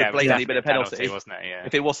 That would have blatantly been a penalty, wasn't it? Yeah.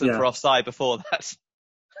 If it wasn't for offside before that.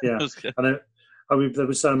 Yeah. There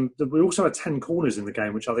was we also had 10 corners in the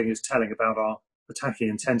game, which I think is telling about our attacking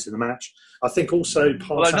intent in the match. I think also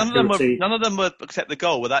accuracy. None of them were, except the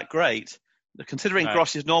goal, were that great. Considering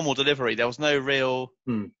Gross's normal delivery, there was no real.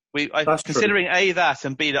 Considering A, that,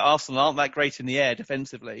 and B, that Arsenal aren't that great in the air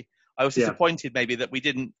defensively, I was disappointed maybe that we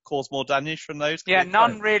didn't cause more damage from those. Yeah,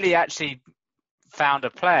 none really actually found a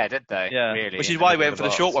player, did they? Yeah, really, which is why we went for the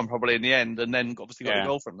short one probably in the end, and then obviously got the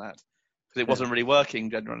goal from that because it wasn't really working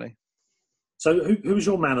generally. So who was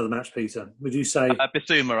your man of the match, Peter? Would you say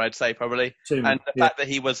Bissouma? I'd say probably, and the fact that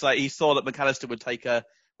he was like he saw that McAllister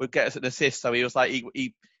would get us an assist, so he was like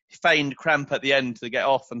he feigned cramp at the end to get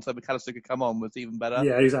off, and so McAllister could come on was even better.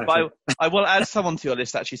 Yeah, exactly. But I will add someone to your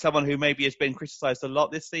list actually, someone who maybe has been criticised a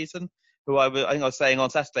lot this season, who I think I was saying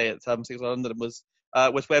on Saturday at Six London was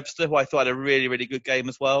Webster, who I thought had a really really good game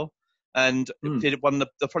as well, and did one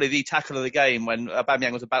probably the tackle of the game when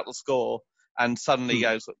Aubameyang was about to score. And suddenly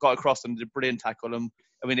got across and did a brilliant tackle. And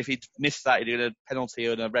I mean, if he'd missed that, he'd get a penalty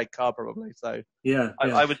and a red card probably. So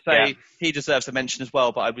I would say he deserves a mention as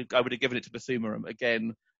well. But I would have given it to Bissouma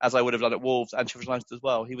again, as I would have done at Wolves and Sheffield United as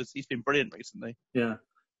well. He's been brilliant recently. Yeah,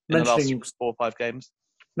 in the last 4 or 5 games.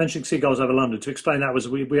 Mentioning Seagulls over London, to explain that was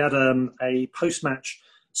we had a post-match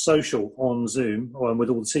social on Zoom with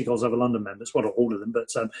all the Seagulls Over London members. Well, not all of them, but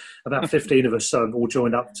about 15 of us all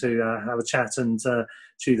joined up to have a chat and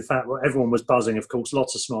chew the fat. Well, everyone was buzzing, of course,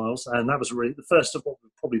 lots of smiles, and that was really the first of what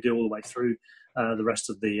we'll probably do all the way through the rest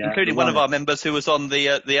of the including one of our members who was on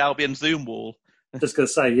the Albion Zoom wall. Just going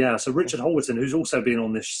to say, yeah. So Richard Holwerton, who's also been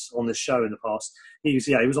on this show in the past, he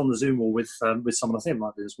was on the Zoom wall with someone. I think it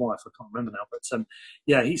might be his wife. I can't remember now,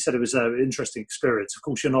 but he said it was an interesting experience. Of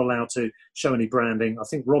course, you're not allowed to show any branding. I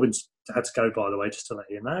think Robin's had to go, by the way, just to let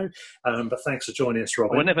you know. But thanks for joining us,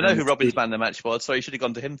 Robin. We'll never know who Robin's man of the match was, so you should have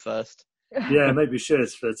gone to him first. Yeah, maybe you should,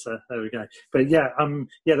 but there we go. But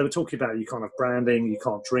they were talking about you can't have branding, you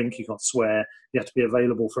can't drink, you can't swear, you have to be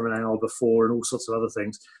available from an hour before and all sorts of other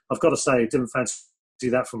things. I've got to say, didn't fancy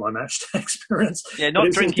that from my match day experience. Yeah,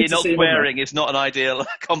 not drinking, not swearing is not an ideal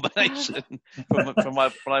combination from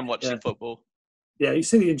when I'm watching football. Yeah, he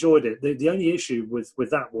said he enjoyed it. The only issue with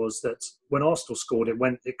that was that when Arsenal scored,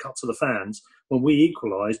 it cut to the fans. When we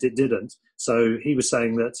equalised, it didn't. So he was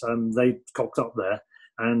saying that they cocked up there.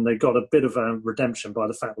 And they got a bit of a redemption by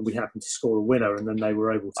the fact that we happened to score a winner, and then they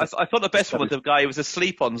were able to. I thought the best one was the guy who was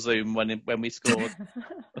asleep on Zoom when we scored.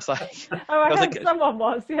 It's like, I heard someone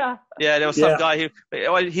was, yeah. Yeah, there was some guy who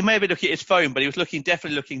he may have been looking at his phone, but he was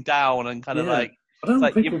definitely looking down and kind of like. I don't know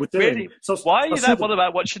what people were doing. Really, why are you that one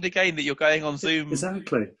about watching the game that you're going on Zoom?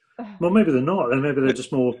 Exactly. Well, maybe they're not, and maybe they're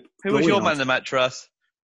just more. Who was your man of the match, Russ?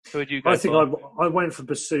 Who would you go I think for? I went for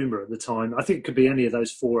Basuma at the time. I think it could be any of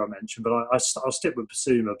those four I mentioned, but I'll stick with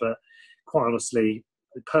Basuma. But quite honestly,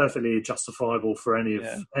 perfectly justifiable for any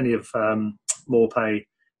of Morpay,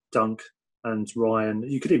 Dunk, and Ryan.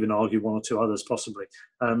 You could even argue one or two others possibly.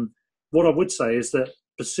 What I would say is that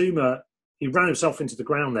Basuma, he ran himself into the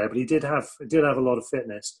ground there, but he did have a lot of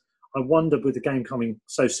fitness. I wondered, with the game coming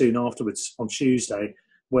so soon afterwards on Tuesday,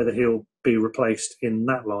 whether he'll be replaced in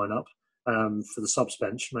that lineup. For the subs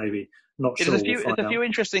bench, maybe. Not sure. There's a few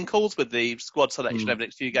interesting calls with the squad selection over the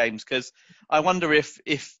next few games, because I wonder if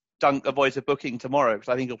Dunk avoids a booking tomorrow, because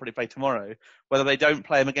I think he'll probably play tomorrow, whether they don't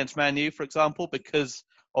play him against Man U, for example, because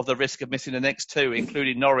of the risk of missing the next two,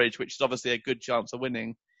 including Norwich, which is obviously a good chance of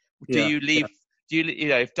winning. Do you leave? Do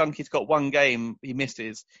you if Dunky's got one game he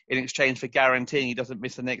misses in exchange for guaranteeing he doesn't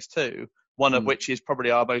miss the next two, one of which is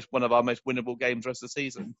probably one of our most winnable games the rest of the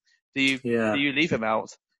season? Do you leave him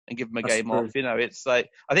out and give him a game off? It's like,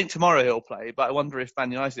 I think tomorrow he'll play, but I wonder if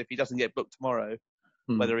Man United, if he doesn't get booked tomorrow,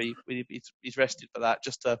 whether he's rested for that,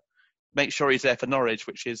 just to make sure he's there for Norwich,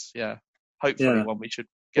 which is hopefully one we should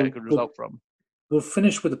get a good result from. We'll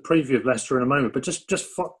finish with a preview of Leicester in a moment, but just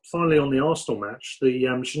finally on the Arsenal match,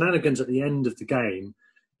 the shenanigans at the end of the game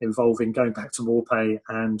involving going back to Morpay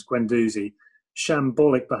and Guendouzi,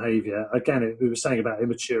 shambolic behaviour. Again, we were saying about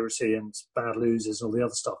immaturity and bad losers and all the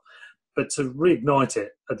other stuff. But to reignite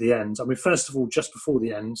it at the end, I mean, first of all, just before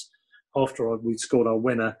the end, after we scored our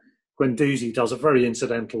winner, Guendouzi does a very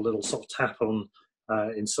incidental little sort of tap on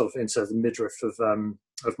into the midriff of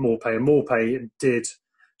Morpay, and Morpay did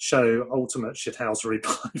show ultimate shithousery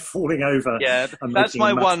by falling over. Yeah, that's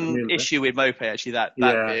my one issue with Morpay, actually. That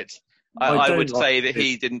bit. I would say that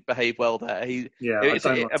he didn't behave well there.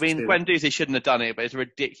 Guendouzi shouldn't have done it, but it's a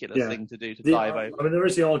ridiculous thing to do to dive over. I mean, there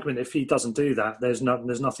is the argument, if he doesn't do that, there's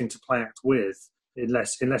nothing to play act with,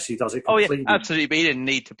 unless he does it completely. Oh yeah, absolutely. But he didn't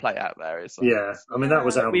need to play out there. That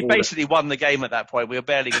was out. We basically won the game at that point. We were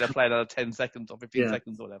barely going to play another 10 seconds or 15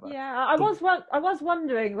 seconds or whatever. Yeah, I was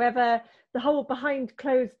wondering whether the whole behind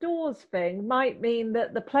closed doors thing might mean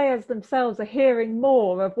that the players themselves are hearing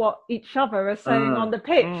more of what each other are saying on the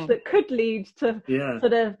pitch, that could lead to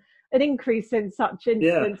sort of an increase in such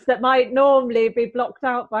incidents that might normally be blocked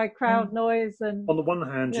out by crowd noise. And on the one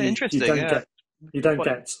hand, you don't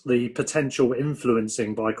get the potential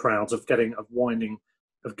influencing by crowds of getting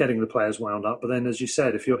the players wound up. But then, as you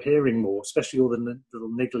said, if you're hearing more, especially all the little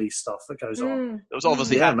niggly stuff that goes on. It was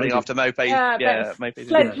obviously happening after Morpay.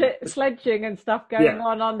 Sledging and stuff going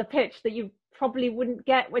on the pitch that you probably wouldn't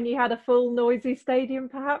get when you had a full noisy stadium,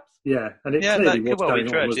 perhaps. Yeah, and it clearly was going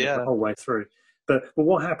on the whole way through. But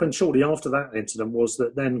what happened shortly after that incident was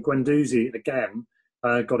that then Guendouzi again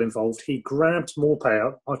got involved. He grabbed Morpay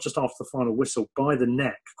up just after the final whistle by the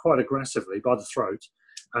neck, quite aggressively, by the throat,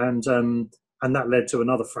 and that led to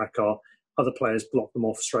another fracas. Other players blocked them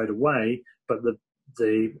off straight away, but the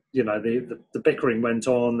bickering went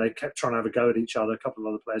on. They kept trying to have a go at each other. A couple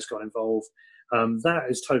of other players got involved. That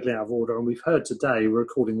is totally out of order, and we've heard today, we're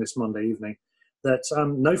recording this Monday evening, that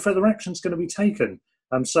no further action is going to be taken.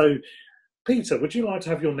 So, Peter, would you like to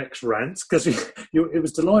have your next rant? Because it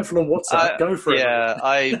was delightful on WhatsApp. Go for it.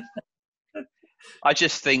 Yeah, I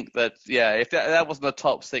just think that, if that wasn't a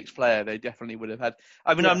top 6 player, they definitely would have had.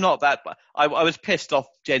 I mean, I'm not that. I was pissed off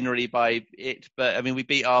generally by it, but I mean, we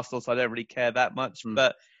beat Arsenal, so I don't really care that much.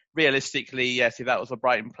 But realistically, yes, if that was a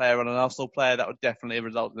Brighton player and an Arsenal player, that would definitely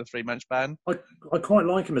result in a 3-match ban. I quite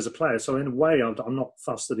like him as a player, so in a way, I'm not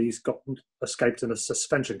fussed that he's escaped in a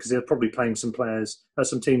suspension, because they're probably playing some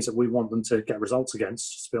teams that we want them to get results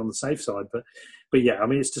against, just to be on the safe side. But yeah, I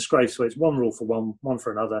mean, it's disgraceful. It's one rule for one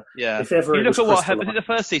for another. Yeah. If ever you look at what happened in the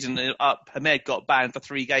first season, Hamed got banned for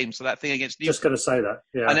 3 games, so that thing against Newcastle. Just going to say that,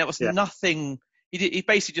 yeah. And it was nothing. He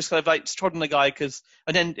basically just kind of like trod on the guy because,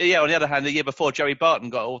 and then on the other hand, the year before 2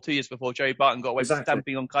 years before Joey Barton got away with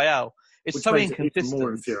stamping on Kyle. It's which so makes inconsistent. it even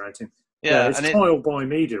more infuriating. Yeah, it's tiled by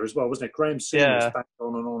media as well, wasn't it? Graham Souness backed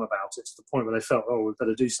on and on about it to the point where they felt, we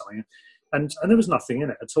better do something. And there was nothing in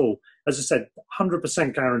it at all. As I said,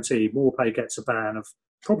 100% guarantee Morpay gets a ban of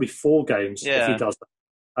probably 4 games if he does that.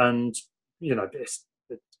 And, it's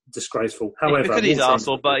disgraceful. However, because he's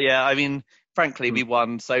Arsenal, but I mean, frankly, we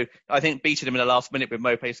won. So I think beating him in the last minute with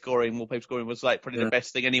Morpay scoring was like probably the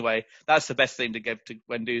best thing anyway. That's the best thing to give to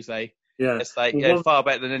Guendouzi. Yeah. It's like, far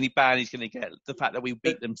better than any ban he's going to get. The fact that we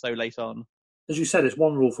beat them so late on. As you said, it's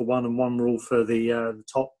 1 rule for one and 1 rule for the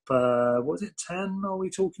top, what is it, 10 are we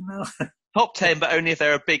talking now? Top 10, but only if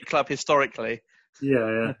they're a big club historically.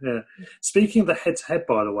 Yeah. Speaking of the head-to-head,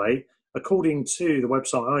 by the way, according to the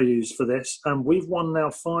website I use for this, we've won now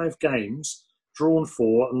 5 games, drawn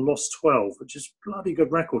 4 and lost 12, which is a bloody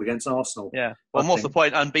good record against Arsenal. Yeah. Well, what's the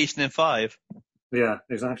point? Unbeaten in 5. Yeah,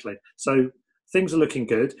 exactly. So things are looking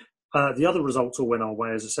good. The other results all went our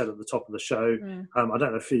way, as I said at the top of the show. I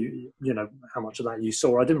don't know if you know how much of that you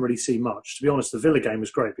saw. I didn't really see much. To be honest, the Villa game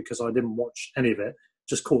was great because I didn't watch any of it.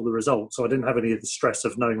 Just caught the result, so I didn't have any of the stress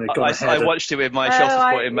of knowing they'd gone ahead. I watched it with my Chelsea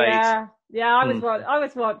supporting mates. Yeah, I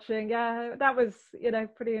was watching. Yeah, that was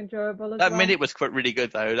pretty enjoyable. That minute was quite really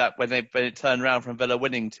good though. That when it turned around from Villa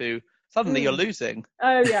winning to suddenly you're losing.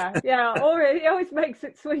 Oh yeah. Or it always makes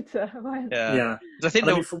it sweeter. Yeah. I think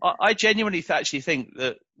I genuinely actually think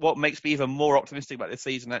that what makes me even more optimistic about this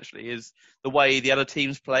season actually is the way the other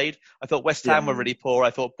teams played. I thought West Ham were really poor. I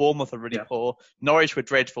thought Bournemouth were really poor. Norwich were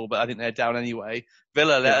dreadful, but I think they're down anyway.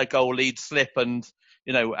 Villa let a goal lead slip, and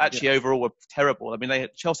actually overall were terrible. I mean,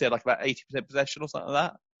 Chelsea had like about 80% possession or something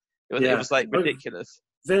like that. It was like ridiculous.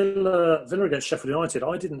 Villa against Sheffield United,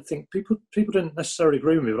 I didn't think people didn't necessarily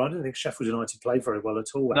agree with me, but I didn't think Sheffield United played very well at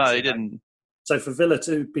all. No, they didn't. So for Villa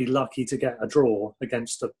to be lucky to get a draw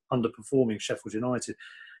against an underperforming Sheffield United,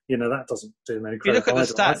 that doesn't do them any credit. You look at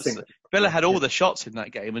the stats. Villa had all the shots in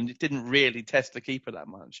that game, and it didn't really test the keeper that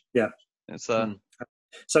much. Yeah. It's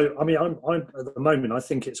So I mean, I'm at the moment. I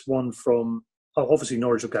think it's 1 from. Obviously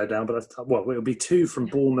Norwich will go down, but it'll be 2 from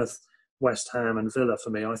Bournemouth, West Ham and Villa for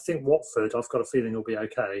me. I think Watford, I've got a feeling will be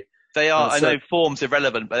okay. They are. I know form's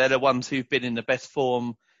irrelevant, but they're the ones who've been in the best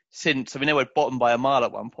form since. I mean, they were bottom by a mile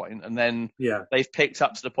at one point, and then they've picked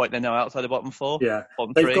up to the point they're now outside the bottom 4. Yeah,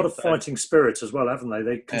 they've got a fighting spirit as well, haven't they?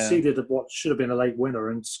 They conceded what should have been a late winner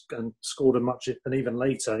and scored an even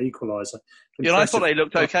later equaliser. I thought they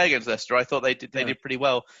looked okay against Leicester. I thought they did pretty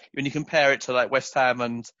well when you compare it to like West Ham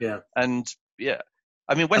and.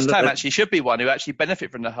 I mean, West Ham actually should be one who actually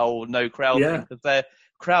benefit from the whole no crowd thing, because their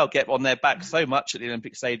crowd get on their back so much at the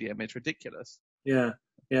Olympic Stadium. It's ridiculous. Yeah.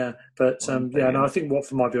 But I think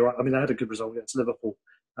Watford might be all right. I mean, they had a good result against Liverpool.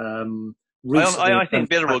 I think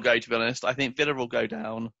Villa will go, to be honest. I think Villa will go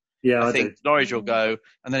down. Yeah, I think Norwich will go,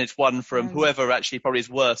 and then it's 1 from whoever actually probably is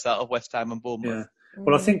worse out of West Ham and Bournemouth. Yeah.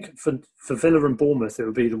 Well, I think for Villa and Bournemouth, it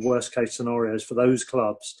would be the worst case scenarios for those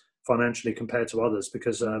clubs financially compared to others,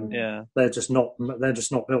 because they're just not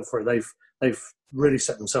built for it. They've really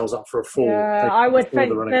set themselves up for a fall. Yeah, I would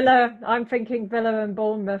think Villa. I'm thinking Villa and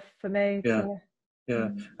Bournemouth for me. Yeah.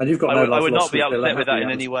 And you've got I would not be upset with that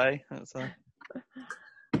in any way.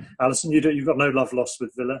 Alison, you've got no love lost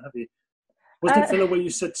with Villa, have you? Was it Villa where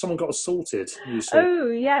you said someone got assaulted?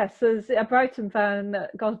 Oh, yes. There's a Brighton fan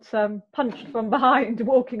that got punched from behind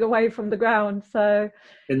walking away from the ground. So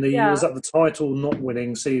was that the title not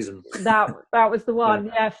winning season? That was the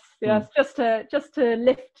one, yes. Just to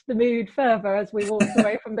lift the mood further as we walked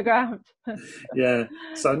away from the ground. Yeah.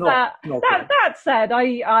 So that said,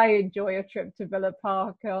 I enjoy a trip to Villa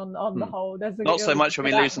Park on the whole. Not so much when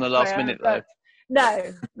we lose in the last minute, though.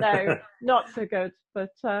 No, not so good.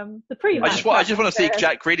 But the pre-match. I just want to see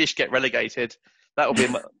Jack Grealish get relegated. That would be.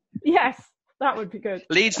 Yes, that would be good.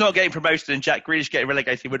 Leeds not getting promoted and Jack Grealish getting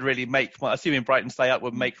relegated would really make assuming Brighton stay up,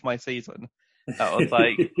 would make my season. That was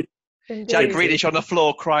like Jack Grealish on the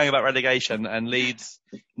floor crying about relegation and Leeds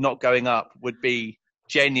not going up would be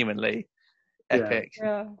genuinely epic.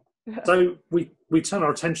 Yeah. So we turn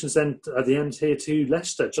our attentions then at the end here to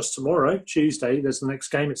Leicester. Just tomorrow, Tuesday, there's the next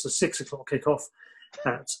game. It's a 6 o'clock kickoff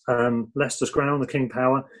at Leicester's ground, the King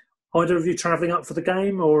Power. Either of you travelling up for the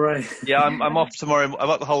game, or? Yeah, I'm off tomorrow. I've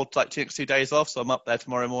got the whole 2 days off, so I'm up there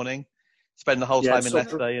tomorrow morning. Spend the whole time in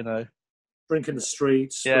Leicester, you know. Drink in the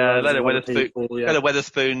streets. Yeah, let it people, go to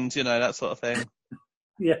Wetherspoons, you know, that sort of thing.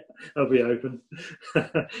 Yeah, they'll be open.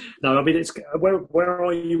 No, I mean, it's where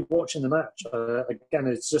are you watching the match? Again,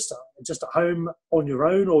 it's just at home on your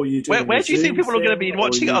own, or are you doing? Where do you think people are going to be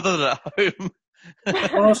watching it other than at home?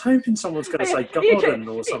 Well, I was hoping someone's going to say garden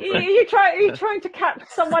or something. Are you trying to catch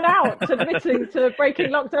someone out admitting to breaking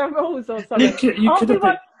lockdown rules or something?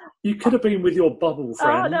 You could have been with your bubble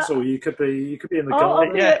friends, or you could be in the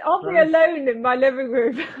garden. I'll be alone in my living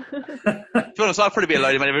room. To be honest, I'll probably be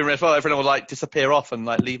alone in my living room as well. Everyone will disappear off and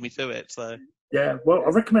leave me to it. So yeah, well, I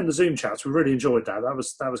recommend the Zoom chats. We really enjoyed that. That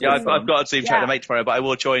was yeah. I've got a Zoom chat to make tomorrow, but I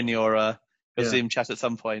will join your Zoom chat at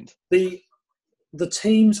some point. The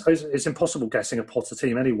teams, it's impossible guessing a Potter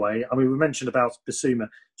team anyway. I mean, we mentioned about Bissouma.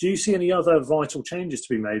 Do you see any other vital changes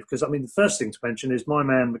to be made? Because, I mean, the first thing to mention is my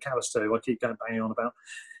man McAllister, who I keep banging on about.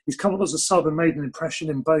 He's come on as a sub and made an impression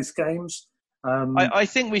in both games. I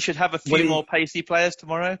think we should have a few more pacey players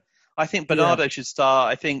tomorrow. I think Bernardo should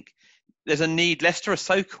start. I think there's a need. Leicester are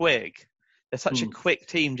so quick. They're such a quick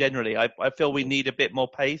team generally. I feel we need a bit more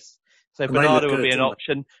pace. So Bernardo would be an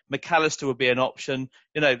option. McAllister would be an option.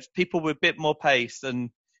 You know, people with a bit more pace. And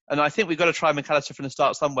I think we've got to try McAllister from the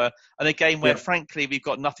start somewhere. And a game where, frankly, we've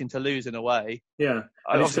got nothing to lose in a way. Yeah.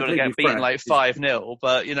 I'm obviously going to get beaten 5-0.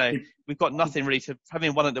 But, you know, we've got nothing really to...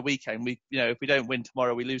 Having won at the weekend, if we don't win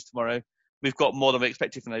tomorrow, we lose tomorrow. We've got more than we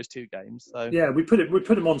expected from those 2 games. So yeah, we put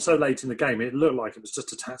him on so late in the game. It looked like it was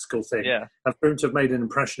just a tactical thing. Yeah. And for him to have made an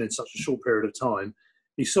impression in such a short period of time,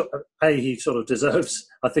 he sort of deserves,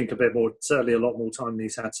 I think, a bit more, certainly a lot more time than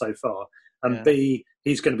he's had so far. And B,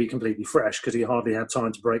 he's going to be completely fresh because he hardly had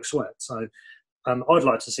time to break sweat. So I'd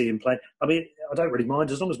like to see him play. I mean, I don't really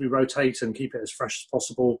mind as long as we rotate and keep it as fresh as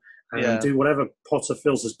possible and do whatever Potter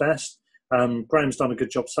feels is best. Graham's done a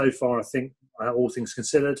good job so far, I think, all things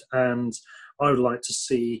considered. And I would like to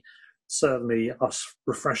see certainly us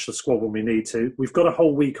refresh the squad when we need to. We've got a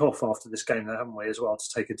whole week off after this game, haven't we, as well, to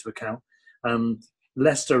take into account.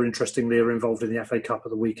 Leicester, interestingly, are involved in the FA Cup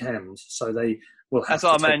at the weekend, so they will have. That's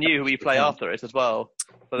our Man U, who we play after it as well.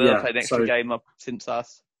 So they'll play an extra game up since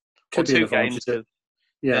us. Could be 2 games. It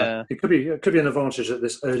could be an advantage at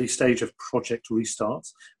this early stage of Project Restart.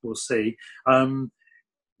 We'll see.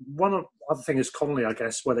 One other thing is Connolly, I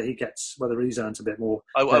guess, whether he's earned a bit more.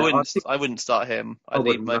 I wouldn't start him. I'd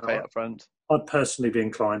leave Maupay up front. I'd personally be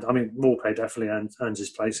inclined. I mean, Maupay definitely earns his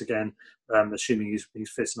place again, assuming he's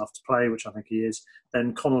fit enough to play, which I think he is.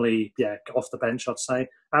 Then Connolly, off the bench, I'd say.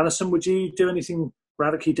 Alison, would you do anything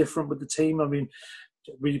radically different with the team? I mean,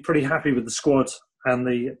 were you pretty happy with the squad and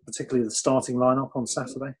particularly the starting lineup on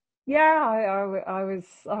Saturday? Yeah, I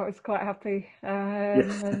was quite happy.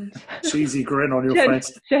 And cheesy grin on your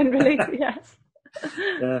face. Generally, yes.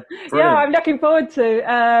 Yeah, I'm looking forward to.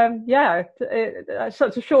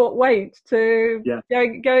 Such a short wait to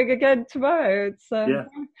going again tomorrow. It's I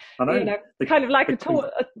know. Kind of like a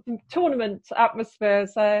tournament atmosphere.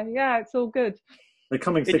 So yeah, it's all good. They're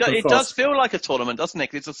coming thick and fast. It does feel like a tournament, doesn't it?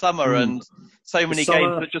 'Cause it's a summer and so many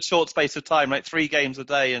games in just a short space of time, like 3 games a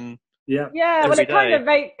day and. Yeah. Well,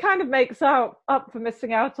 it kind of makes up for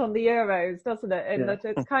missing out on the Euros, doesn't it? In that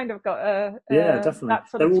it's kind of got definitely. That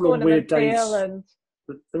sort They're of all on weird days. And...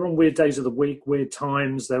 They're on weird days of the week, weird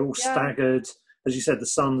times. They're all staggered. As you said, the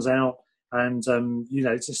sun's out, and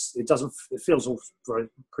it feels all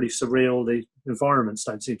pretty surreal. The environments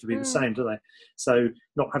don't seem to be the same, do they? So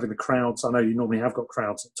not having the crowds. I know you normally have got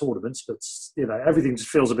crowds at tournaments, but everything just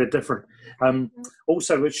feels a bit different.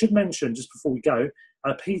 Also, I should mention just before we go.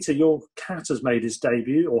 Peter, your cat has made his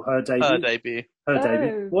debut, or her debut. Her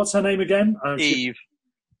debut. What's her name again? Eve.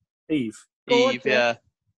 Eve. Eve, yeah.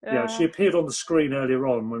 Yeah, she appeared on the screen earlier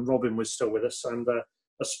on when Robin was still with us, and a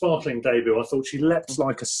sparkling debut. I thought she leapt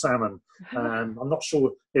like a salmon. I'm not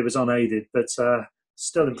sure it was unaided, but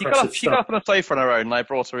still impressive She got up on a sofa on her own, and I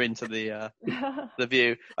brought her into the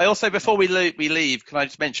view. I also, before we leave, can I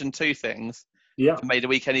just mention 2 things? Yeah. That made the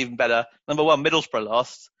weekend even better. Number 1, Middlesbrough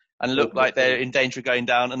lost. And look like they're in danger of going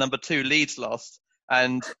down. And number 2, Leeds lost.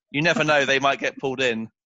 And you never know, they might get pulled in.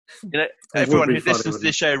 Everyone who listens to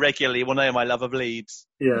this show regularly will know my love of Leeds.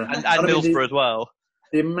 Yeah. And Middlesbrough as well.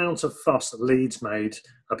 The amount of fuss that Leeds made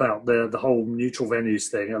about the whole neutral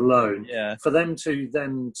venues thing alone, for them to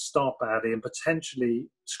then start badly and potentially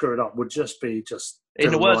screw it up would just be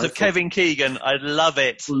in the words of Kevin Keegan, I'd love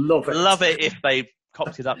it. Love it. Love it if they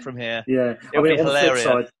cocked it up from here. Yeah. It would be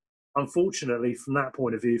hilarious. unfortunately, from that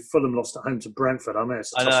point of view, Fulham lost at home to Brentford. I mean,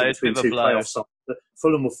 it's a I know, toss it's a between bit of a two blow. playoff sides. But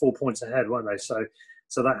Fulham were 4 points ahead, weren't they? So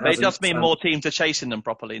that They hasn't, just mean more teams are chasing them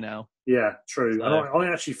properly now. Yeah, true. So. And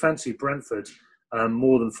I actually fancy Brentford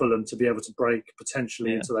more than Fulham to be able to break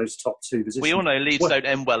potentially into those top two positions. We all know Leeds don't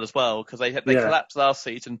end well as well because they collapsed last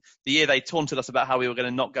season. The year they taunted us about how we were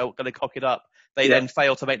going to cock it up. They then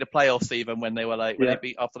failed to make the playoffs even when they were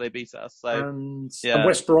after they beat us. So and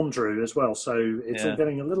West Brom drew as well. So it's all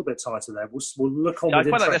getting a little bit tighter there. We'll look on. I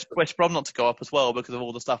quite like West Brom not to go up as well because of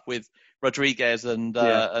all the stuff with Rodriguez and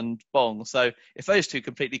Bong. So if those two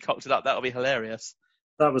completely cocked it up, that would be hilarious.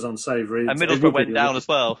 That was unsavoury. And Middlesbrough went down as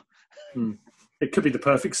well. It could be the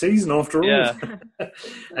perfect season after all. Yeah.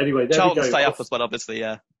 Anyway, there Charlton we go. Stay up as well, obviously.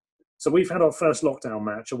 Yeah. So we've had our first lockdown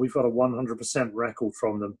match, and we've got a 100% record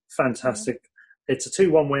from them. Fantastic. It's a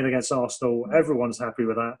 2-1 win against Arsenal. Everyone's happy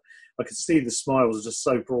with that. I can see the smiles are just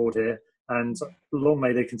so broad here, and long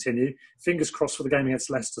may they continue. Fingers crossed for the game against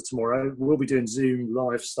Leicester tomorrow. We'll be doing Zoom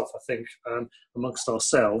live stuff, I think, amongst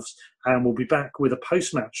ourselves, and we'll be back with a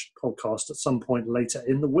post-match podcast at some point later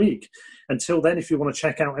in the week. Until then, if you want to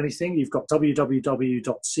check out anything, you've got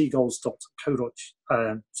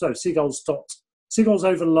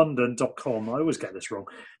seagullsoverlondon.com. I always get this wrong.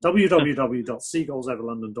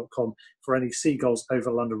 www.seagullsoverlondon.com for any Seagulls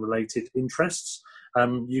Over London related interests.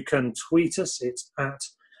 You can tweet us. It's at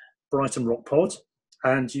Brighton Rock Pod.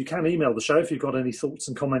 And you can email the show if you've got any thoughts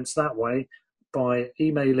and comments that way by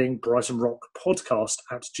emailing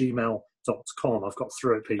brightonrockpodcast@gmail.com. I've got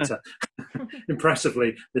through it, Peter.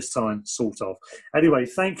 Impressively this time, sort of. Anyway,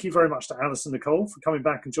 thank you very much to Alice and Nicole for coming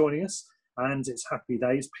back and joining us. And it's happy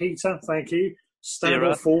days. Peter, thank you. Stand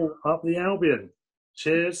or fall up the Albion.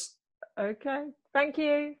 Cheers. Okay. Thank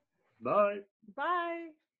you. Bye.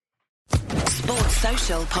 Bye. Sports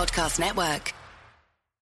Social Podcast Network.